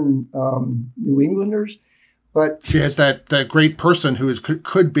northern New Englanders. But she has that great person who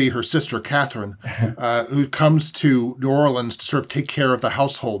could be her sister, Catherine, who comes to New Orleans to sort of take care of the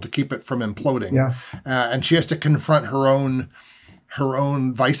household, to keep it from imploding. Yeah. And she has to confront her own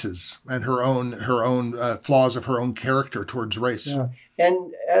vices and her own flaws of her own character towards race. Yeah.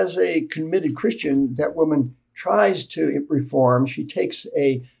 And as a committed Christian, that woman tries to reform. She takes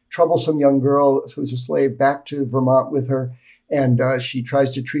a troublesome young girl who's a slave back to Vermont with her, and she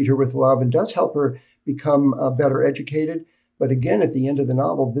tries to treat her with love and does help her become better educated. But again, at the end of the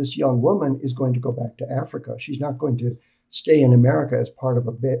novel, this young woman is going to go back to Africa. She's not going to stay in America as part of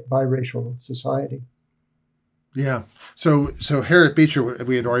a biracial society. Yeah. So Harriet Beecher,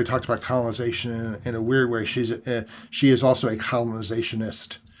 we had already talked about colonization in a weird way. She is also a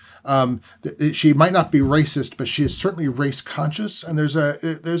colonizationist. She might not be racist, but she is certainly race conscious. And there's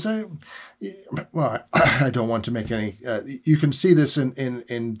a well, I don't want to make any. You can see this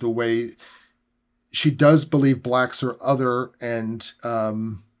in the way she does believe blacks are other and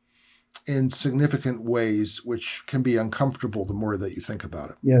in significant ways, which can be uncomfortable the more that you think about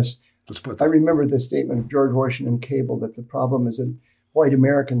it. Yes. Let's put that. I remember the statement of George Washington Cable that the problem is that white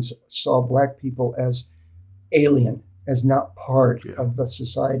Americans saw black people as alien, as not part of the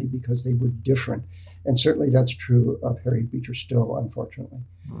society because they were different. And certainly that's true of Harriet Beecher Stowe, unfortunately.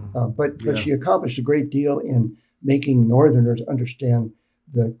 But she accomplished a great deal in making Northerners understand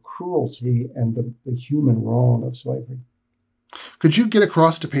the cruelty and the human wrong of slavery. Could you get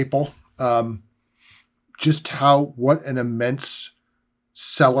across to people just what an immense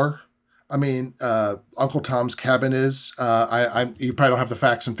seller I mean, Uncle Tom's Cabin is. You probably don't have the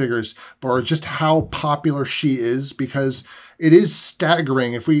facts and figures, but just how popular she is, because it is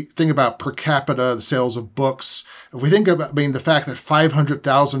staggering. If we think about per capita, the sales of books, if we think about, the fact that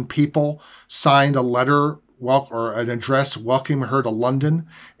 500,000 people signed a letter or an address welcoming her to London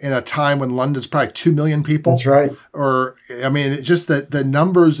in a time when London's probably 2 million people. That's right. Just the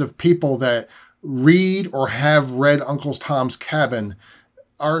numbers of people that read or have read Uncle Tom's Cabin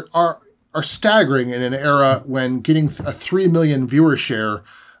are staggering in an era when getting a 3 million viewer share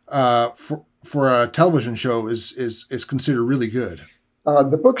for a television show is considered really good.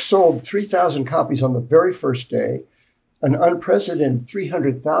 The book sold 3,000 copies on the very first day, an unprecedented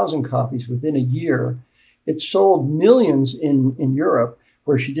 300,000 copies within a year. It sold millions in Europe,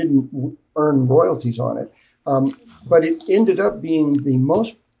 where she didn't earn royalties on it. But it ended up being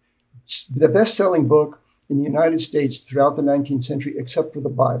the best-selling book in the United States throughout the 19th century, except for the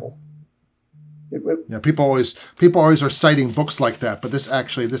Bible. Yeah, people always are citing books like that, but this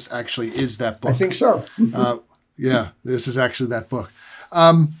actually is that book. I think so. This is actually that book.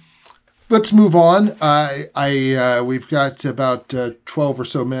 Let's move on. We've got about 12 or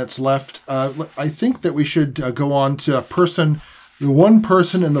so minutes left. I think that we should go on to the one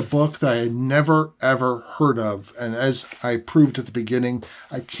person in the book that I had never, ever heard of. And as I proved at the beginning,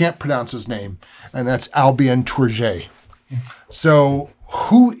 I can't pronounce his name. And that's Albion Tourgée. So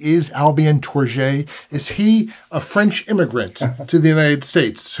who is Albion Tourgée? Is he a French immigrant to the United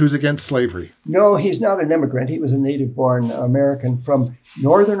States who's against slavery? No, he's not an immigrant. He was a native-born American from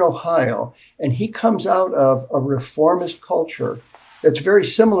northern Ohio. And he comes out of a reformist culture that's very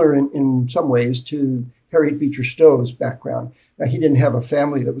similar in some ways to Harriet Beecher Stowe's background. Now, he didn't have a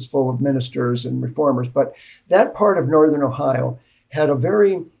family that was full of ministers and reformers, but that part of northern Ohio had a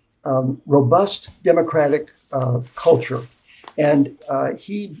very robust democratic culture. And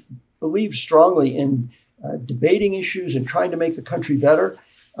he believed strongly in debating issues and trying to make the country better.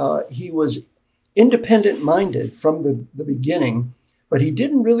 He was independent-minded from the beginning, but he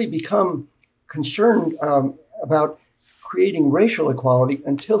didn't really become concerned about creating racial equality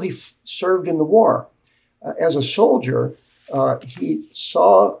until he served in the war. As a soldier, he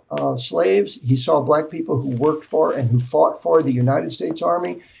saw slaves. He saw Black people who worked for and who fought for the United States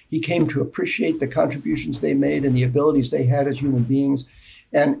Army. He came to appreciate the contributions they made and the abilities they had as human beings.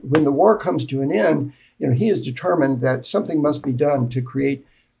 And when the war comes to an end, he is determined that something must be done to create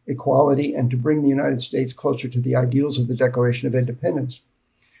equality and to bring the United States closer to the ideals of the Declaration of Independence.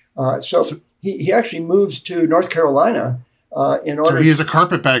 So he actually moves to North Carolina in order. So he is a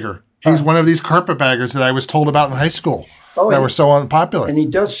carpetbagger. He's one of these carpetbaggers that I was told about in high school that were so unpopular. And he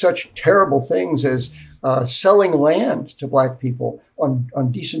does such terrible things as selling land to Black people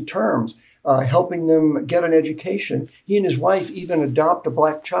on decent terms, helping them get an education. He and his wife even adopt a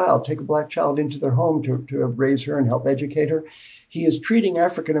Black child, take a Black child into their home to raise her and help educate her. He is treating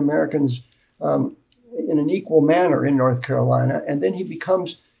African Americans in an equal manner in North Carolina, and then he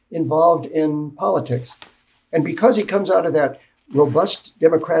becomes involved in politics. And because he comes out of that robust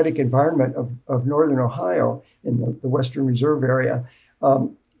democratic environment of northern Ohio in the Western Reserve area,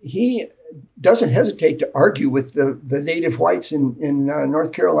 he doesn't hesitate to argue with the native whites in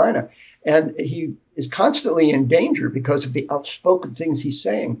North Carolina. And he is constantly in danger because of the outspoken things he's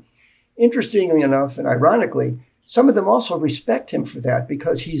saying. Interestingly enough, and ironically, some of them also respect him for that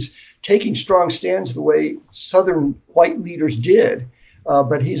because he's taking strong stands the way Southern white leaders did,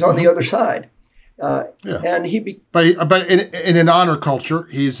 but he's on the other side. And but in an honor culture,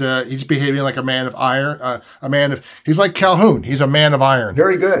 he's behaving like a man of iron, he's like Calhoun. He's a man of iron.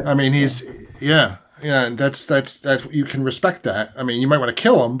 Very good. I mean, and that's you can respect that. I mean, you might want to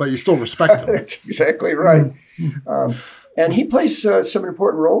kill him, but you still respect him. That's exactly right. And he plays some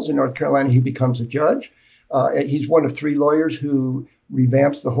important roles in North Carolina. He becomes a judge. He's one of 3 lawyers who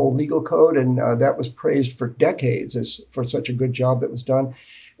revamps the whole legal code, and that was praised for decades for such a good job that was done.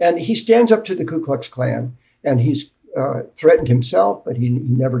 And he stands up to the Ku Klux Klan, and he's threatened himself, but he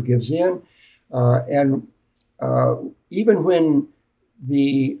never gives in. And even when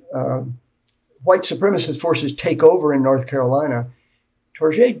the white supremacist forces take over in North Carolina,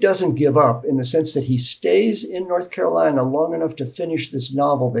 Tourgée doesn't give up in the sense that he stays in North Carolina long enough to finish this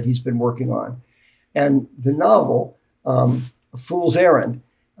novel that he's been working on. And the novel, A Fool's Errand,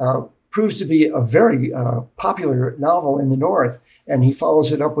 proves to be a very popular novel in the North. And he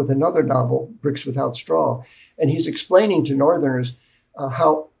follows it up with another novel, Bricks Without Straw. And he's explaining to Northerners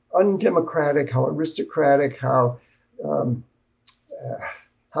how undemocratic, how aristocratic, how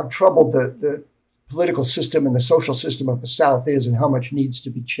troubled the political system and the social system of the South is and how much needs to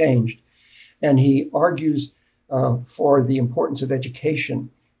be changed. And he argues for the importance of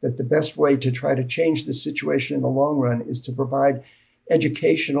education that the best way to try to change the situation in the long run is to provide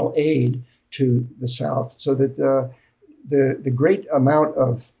educational aid to the South so that the great amount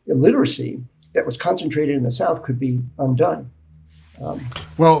of illiteracy that was concentrated in the South could be undone.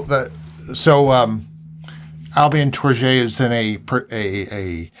 Albion Tourgée is then a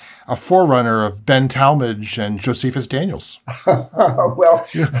forerunner of Ben Talmadge and Josephus Daniels. But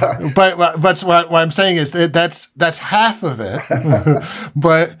what I'm saying is that's half of it.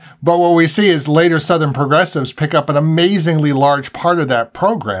 but what we see is later Southern progressives pick up an amazingly large part of that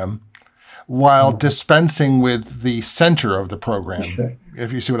program, while dispensing with the center of the program.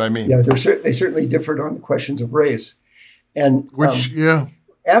 If you see what I mean. Yeah, they certainly differed on the questions of race, and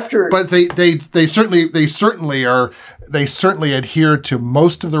after, but they certainly adhere to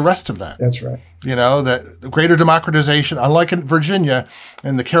most of the rest of that. That's right. That the greater democratization, unlike in Virginia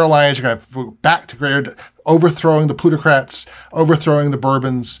and the Carolinas, are going to go back to greater overthrowing the plutocrats, overthrowing the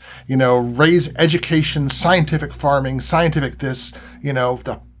Bourbons. Raise education, scientific farming, scientific this.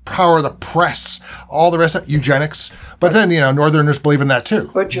 The power of the press, all the rest of eugenics. But then Northerners believe in that too.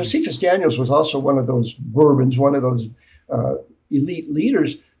 But Josephus Daniels was also one of those Bourbons, one of those elite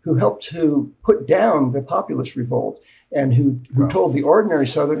leaders who helped to put down the populist revolt and who told the ordinary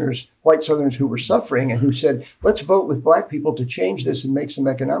Southerners, white Southerners who were suffering and who said, let's vote with black people to change this and make some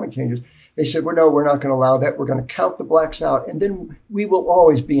economic changes. They said, well, no, we're not going to allow that. We're going to count the blacks out, and then we will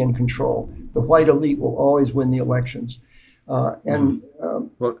always be in control. The white elite will always win the elections.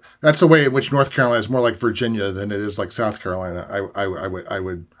 Well, that's the way in which North Carolina is more like Virginia than it is like South Carolina. I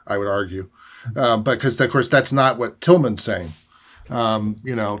would argue, because of course that's not what Tillman's saying.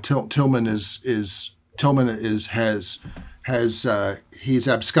 Tillman he's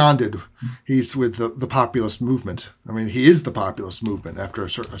absconded. He's with the populist movement. I mean, he is the populist movement after a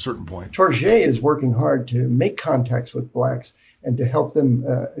certain point. Tourgée is working hard to make contacts with blacks and to help them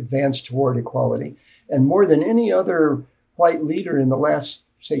advance toward equality. And more than any other white leader in the last,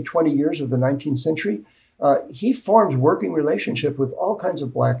 say, 20 years of the 19th century, he forms working relationship with all kinds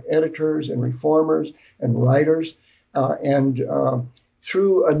of black editors and reformers and writers.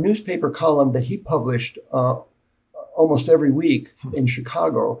 Through a newspaper column that he published almost every week in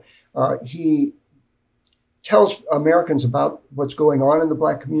Chicago, he tells Americans about what's going on in the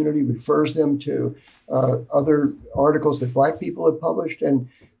black community, refers them to other articles that black people have published, and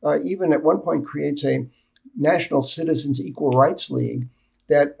even at one point creates a National Citizens Equal Rights League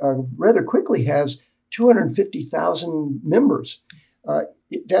that rather quickly has 250,000 members.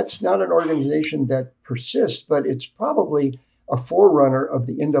 That's not an organization that persists, but it's probably a forerunner of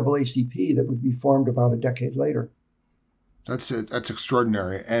the NAACP that would be formed about a decade later. That's it. That's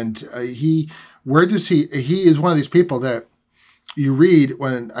extraordinary. And he is one of these people that you read.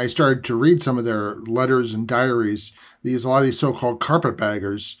 When I started to read some of their letters and diaries, a lot of these so-called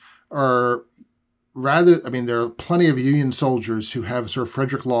carpetbaggers are there are plenty of Union soldiers who have sort of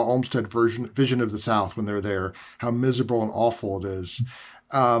Frederick Law Olmsted vision of the South when they're there, how miserable and awful it is.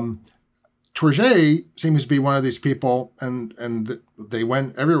 Tourgée seems to be one of these people, and they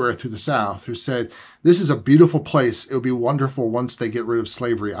went everywhere through the South, who said, this is a beautiful place. It would be wonderful once they get rid of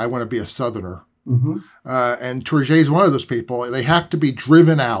slavery. I want to be a Southerner. Mm-hmm. And Tourgée is one of those people. They have to be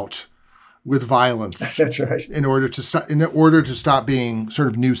driven out with violence. That's right. In order to stop being sort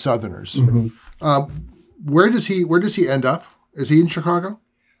of new Southerners. Mm-hmm. Where does he end up? Is he in Chicago?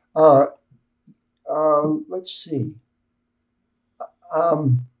 Let's see.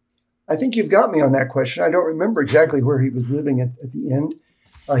 I think you've got me on that question. I don't remember exactly where he was living at the end.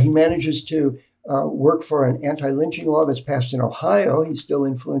 He manages to work for an anti-lynching law that's passed in Ohio. He's still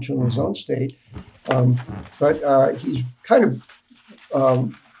influential in his own state. But he's kind of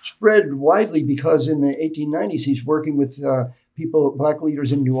spread widely because in the 1890s, he's working with black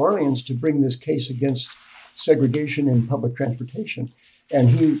leaders in New Orleans to bring this case against segregation in public transportation. And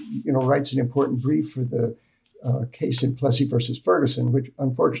he, writes an important brief for the case in Plessy versus Ferguson, which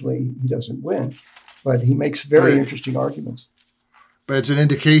unfortunately he doesn't win, but he makes very interesting arguments. But it's an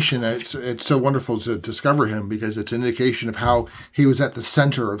indication. It's so wonderful to discover him because it's an indication of how he was at the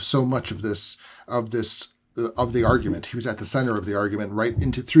center of so much of the argument. He was at the center of the argument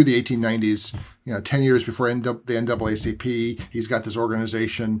through the 1890s. 10 years before the NAACP, he's got this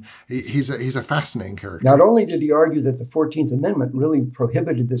organization. He's a fascinating character. Not only did he argue that the 14th Amendment really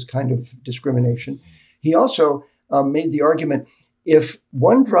prohibited this kind of discrimination, he also made the argument if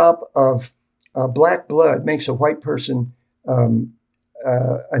one drop of black blood makes a white person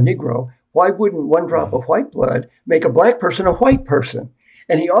a Negro, why wouldn't one drop of white blood make a black person a white person?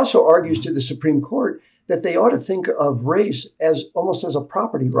 And he also argues to the Supreme Court that they ought to think of race as almost as a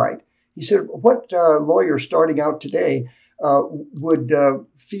property right. He said, what lawyer starting out today would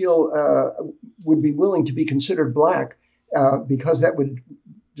be willing to be considered black because that would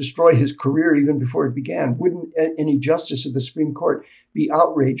destroy his career even before it began. Wouldn't any justice of the Supreme Court be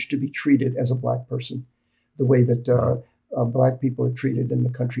outraged to be treated as a black person the way that black people are treated in the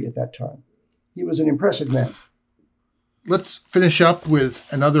country at that time? He was an impressive man. Let's finish up with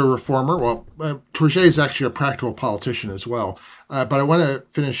another reformer. Well, Tourgée is actually a practical politician as well. But I want to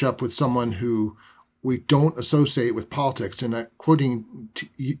finish up with someone who we don't associate with politics. And quoting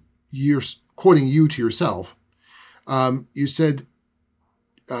you to yourself, you said,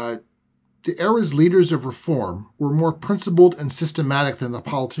 the era's leaders of reform were more principled and systematic than the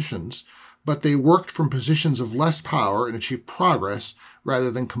politicians, but they worked from positions of less power and achieved progress rather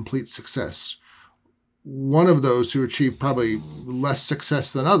than complete success. One of those who achieved probably less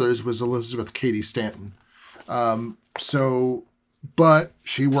success than others was Elizabeth Cady Stanton. But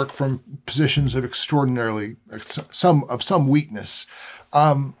she worked from positions of some weakness.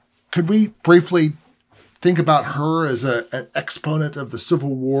 Could we briefly think about her as an exponent of the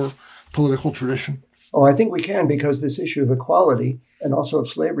Civil War political tradition? Oh, I think we can, because this issue of equality and also of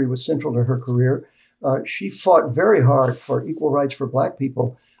slavery was central to her career. She fought very hard for equal rights for black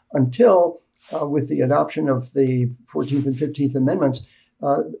people until, with the adoption of the 14th and 15th Amendments,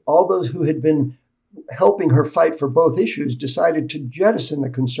 all those who had been helping her fight for both issues decided to jettison the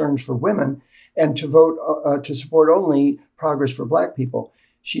concerns for women and to vote to support only progress for black people.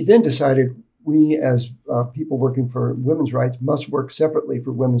 She then decided we, as people working for women's rights, must work separately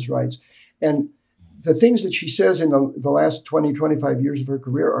for women's rights. And the things that she says in the last 20, 25 years of her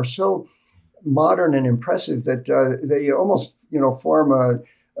career are so modern and impressive that they almost, form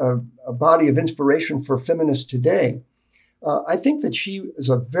a body of inspiration for feminists today. I think that she is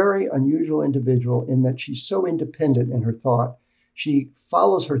a very unusual individual in that she's so independent in her thought. She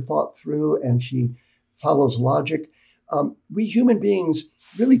follows her thought through and she follows logic. We human beings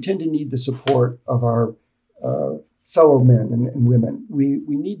really tend to need the support of our fellow men and women. We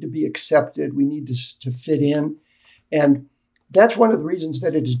need to be accepted. We need to fit in. And that's one of the reasons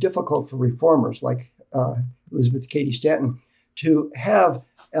that it is difficult for reformers like Elizabeth Cady Stanton to have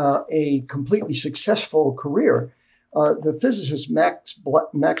a completely successful career. The physicist Max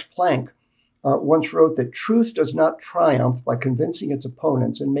Planck once wrote that truth does not triumph by convincing its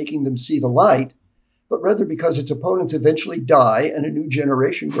opponents and making them see the light, but rather because its opponents eventually die and a new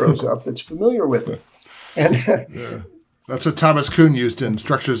generation grows up that's familiar with it. And yeah. That's what Thomas Kuhn used in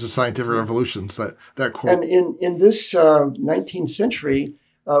Structures of Scientific Revolutions, that quote. And in this 19th century,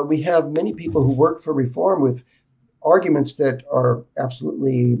 we have many people who work for reform with arguments that are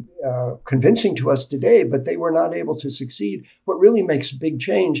absolutely convincing to us today, but they were not able to succeed. What really makes a big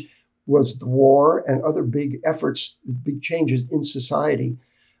change was the war and other big efforts, big changes in society.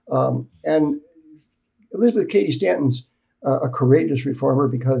 And Elizabeth Cady Stanton's a courageous reformer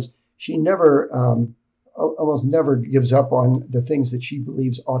because she almost never gives up on the things that she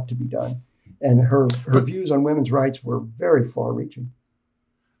believes ought to be done. And her views on women's rights were very far-reaching.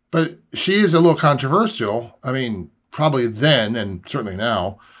 But she is a little controversial, probably then and certainly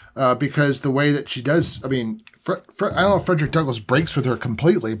now, because the way that she does, I don't know if Frederick Douglass breaks with her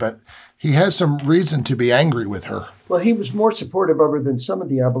completely, but he has some reason to be angry with her. Well, he was more supportive of her than some of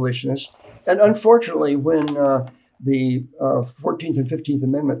the abolitionists. And unfortunately, when the 14th and 15th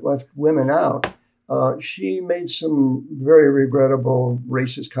Amendment left women out, she made some very regrettable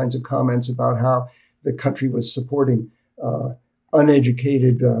racist kinds of comments about how the country was supporting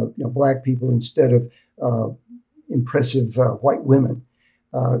uneducated black people instead of impressive white women.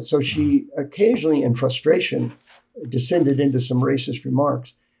 So she occasionally, in frustration, descended into some racist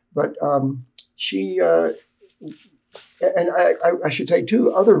remarks. But she, and I should say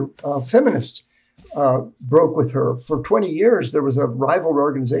too, other feminists broke with her. For 20 years, there was a rival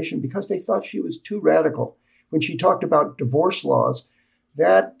organization because they thought she was too radical. When she talked about divorce laws,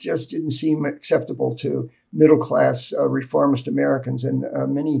 that just didn't seem acceptable to middle-class reformist Americans, and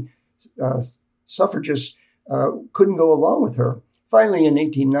many suffragists couldn't go along with her. Finally, in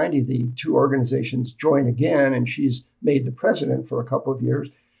 1890, the two organizations joined again, and she's made the president for a couple of years.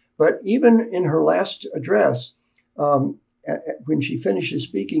 But even in her last address, when she finishes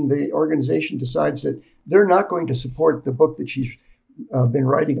speaking, the organization decides that they're not going to support the book that she's been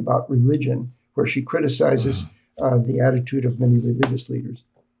writing about religion, where she criticizes the attitude of many religious leaders.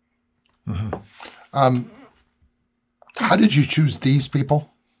 Mm-hmm. How did you choose these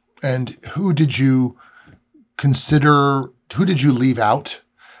people? And who did you consider, who did you leave out?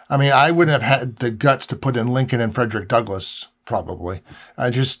 I wouldn't have had the guts to put in Lincoln and Frederick Douglass. probably.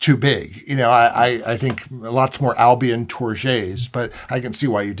 Just too big. I think lots more Albion Tourgés, but I can see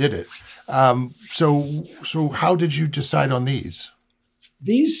why you did it. So how did you decide on these?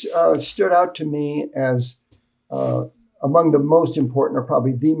 These stood out to me as among the most important, or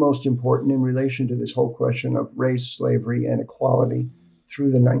probably the most important, in relation to this whole question of race, slavery, and equality through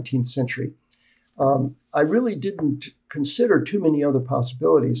the 19th century. I really didn't consider too many other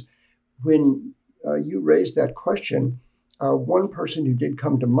possibilities. When you raised that question, one person who did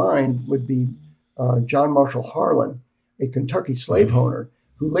come to mind would be John Marshall Harlan, a Kentucky slave owner,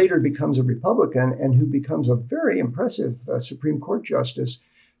 who later becomes a Republican and who becomes a very impressive Supreme Court justice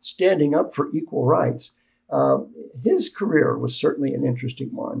standing up for equal rights. His career was certainly an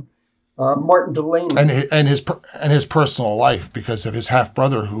interesting one. Martin Delany, and his personal life, because of his half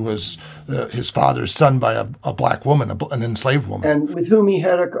brother, who was his father's son by a black woman, an enslaved woman, and with whom he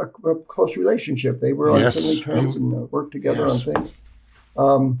had a close relationship. They were on friendly terms and worked together on things.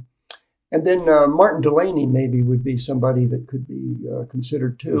 And then Martin Delany maybe would be somebody that could be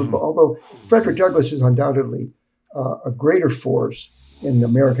considered too. But although Frederick Douglass is undoubtedly a greater force in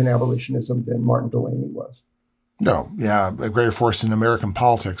American abolitionism than Martin Delany was. No, yeah, a greater force in American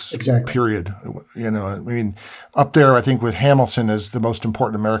politics, exactly. Period. Up there, I think, with Hamilton as the most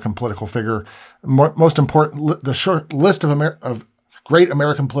important American political figure, most important, the short list of great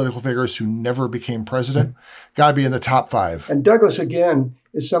American political figures who never became president, got to be in the top 5. And Douglass, again,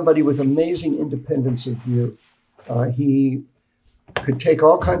 is somebody with amazing independence of view. He could take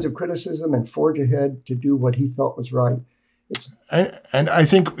all kinds of criticism and forge ahead to do what he thought was right. And I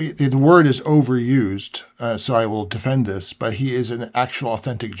think the word is overused, so I will defend this, but he is an actual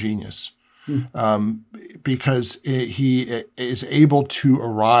authentic genius. Because he is able to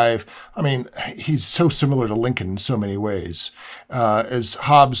arrive. He's so similar to Lincoln in so many ways. As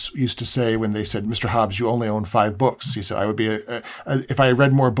Hobbes used to say when they said, "Mr. Hobbes, you only own 5 books." He said, "I would be if I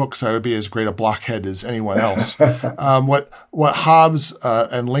read more books, I would be as great a blockhead as anyone else." What Hobbes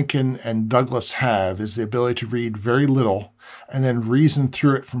and Lincoln and Douglass have is the ability to read very little and then reason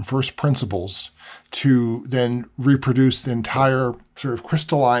through it from first principles to then reproduce the entire sort of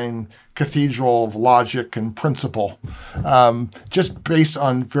crystalline cathedral of logic and principle, just based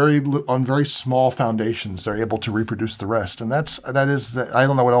on very small foundations. They're able to reproduce the rest, and that is I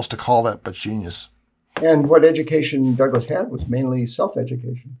don't know what else to call that but genius. And what education Douglass had was mainly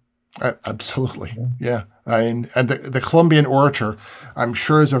self-education. Absolutely, yeah. And the Columbian Orator, I'm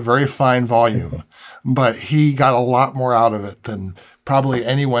sure, is a very fine volume, but he got a lot more out of it than probably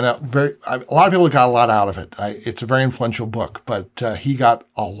anyone else. A lot of people got a lot out of it. It's a very influential book, but he got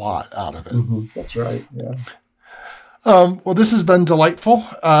a lot out of it. Mm-hmm. That's right, yeah. Well, this has been delightful.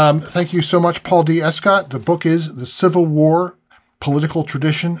 Thank you so much, Paul D. Escott. The book is The Civil War Political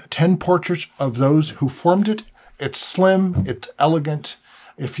Tradition, 10 Portraits of Those Who Formed It. It's slim, it's elegant.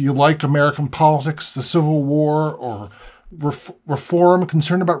 If you like American politics, the Civil War, or reform,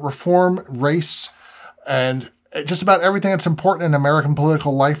 concerned about reform, race, and just about everything that's important in American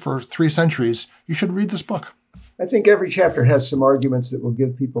political life for 3 centuries, you should read this book. I think every chapter has some arguments that will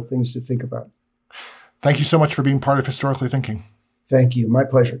give people things to think about. Thank you so much for being part of Historically Thinking. Thank you. My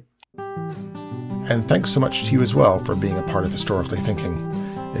pleasure. And thanks so much to you as well for being a part of Historically Thinking.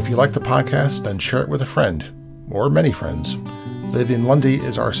 If you like the podcast, then share it with a friend, or many friends. Vivian Lundy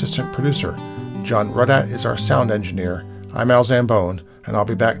is our assistant producer. John Ruddat is our sound engineer. I'm Al Zambone, and I'll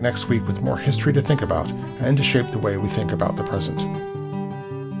be back next week with more history to think about and to shape the way we think about the present.